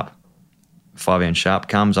 sharp. 5 a.m. sharp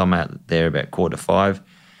comes. I'm out there about 4:45.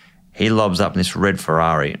 He lobs up in this red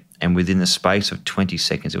Ferrari and within the space of 20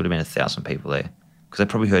 seconds, there would have been 1,000 people there because they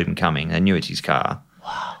probably heard him coming. They knew it's his car.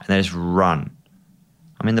 Wow. And they just run.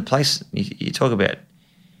 I mean, the place, you talk about,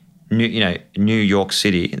 New York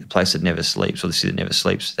City, the place that never sleeps, or the city that never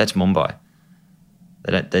sleeps, that's Mumbai.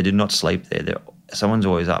 They do not sleep there. Someone's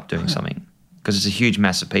always up doing something because it's a huge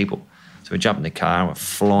mass of people. So we jump in the car and we're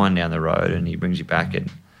flying down the road, and he brings you back and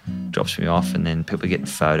drops me off, and then people are getting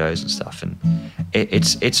photos and stuff. And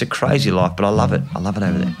it's a crazy life, but I love it. I love it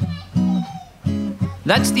over there.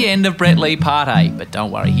 That's the end of Brett Lee Part A, but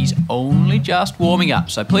don't worry, he's only just warming up,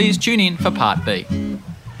 so please tune in for Part B.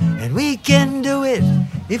 And we can do it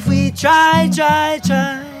if we try.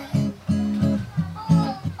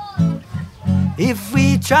 If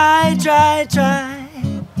we try.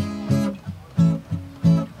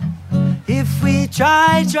 If we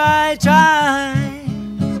try.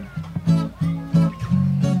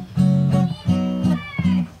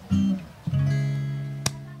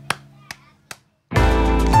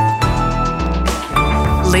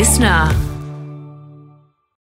 Listener.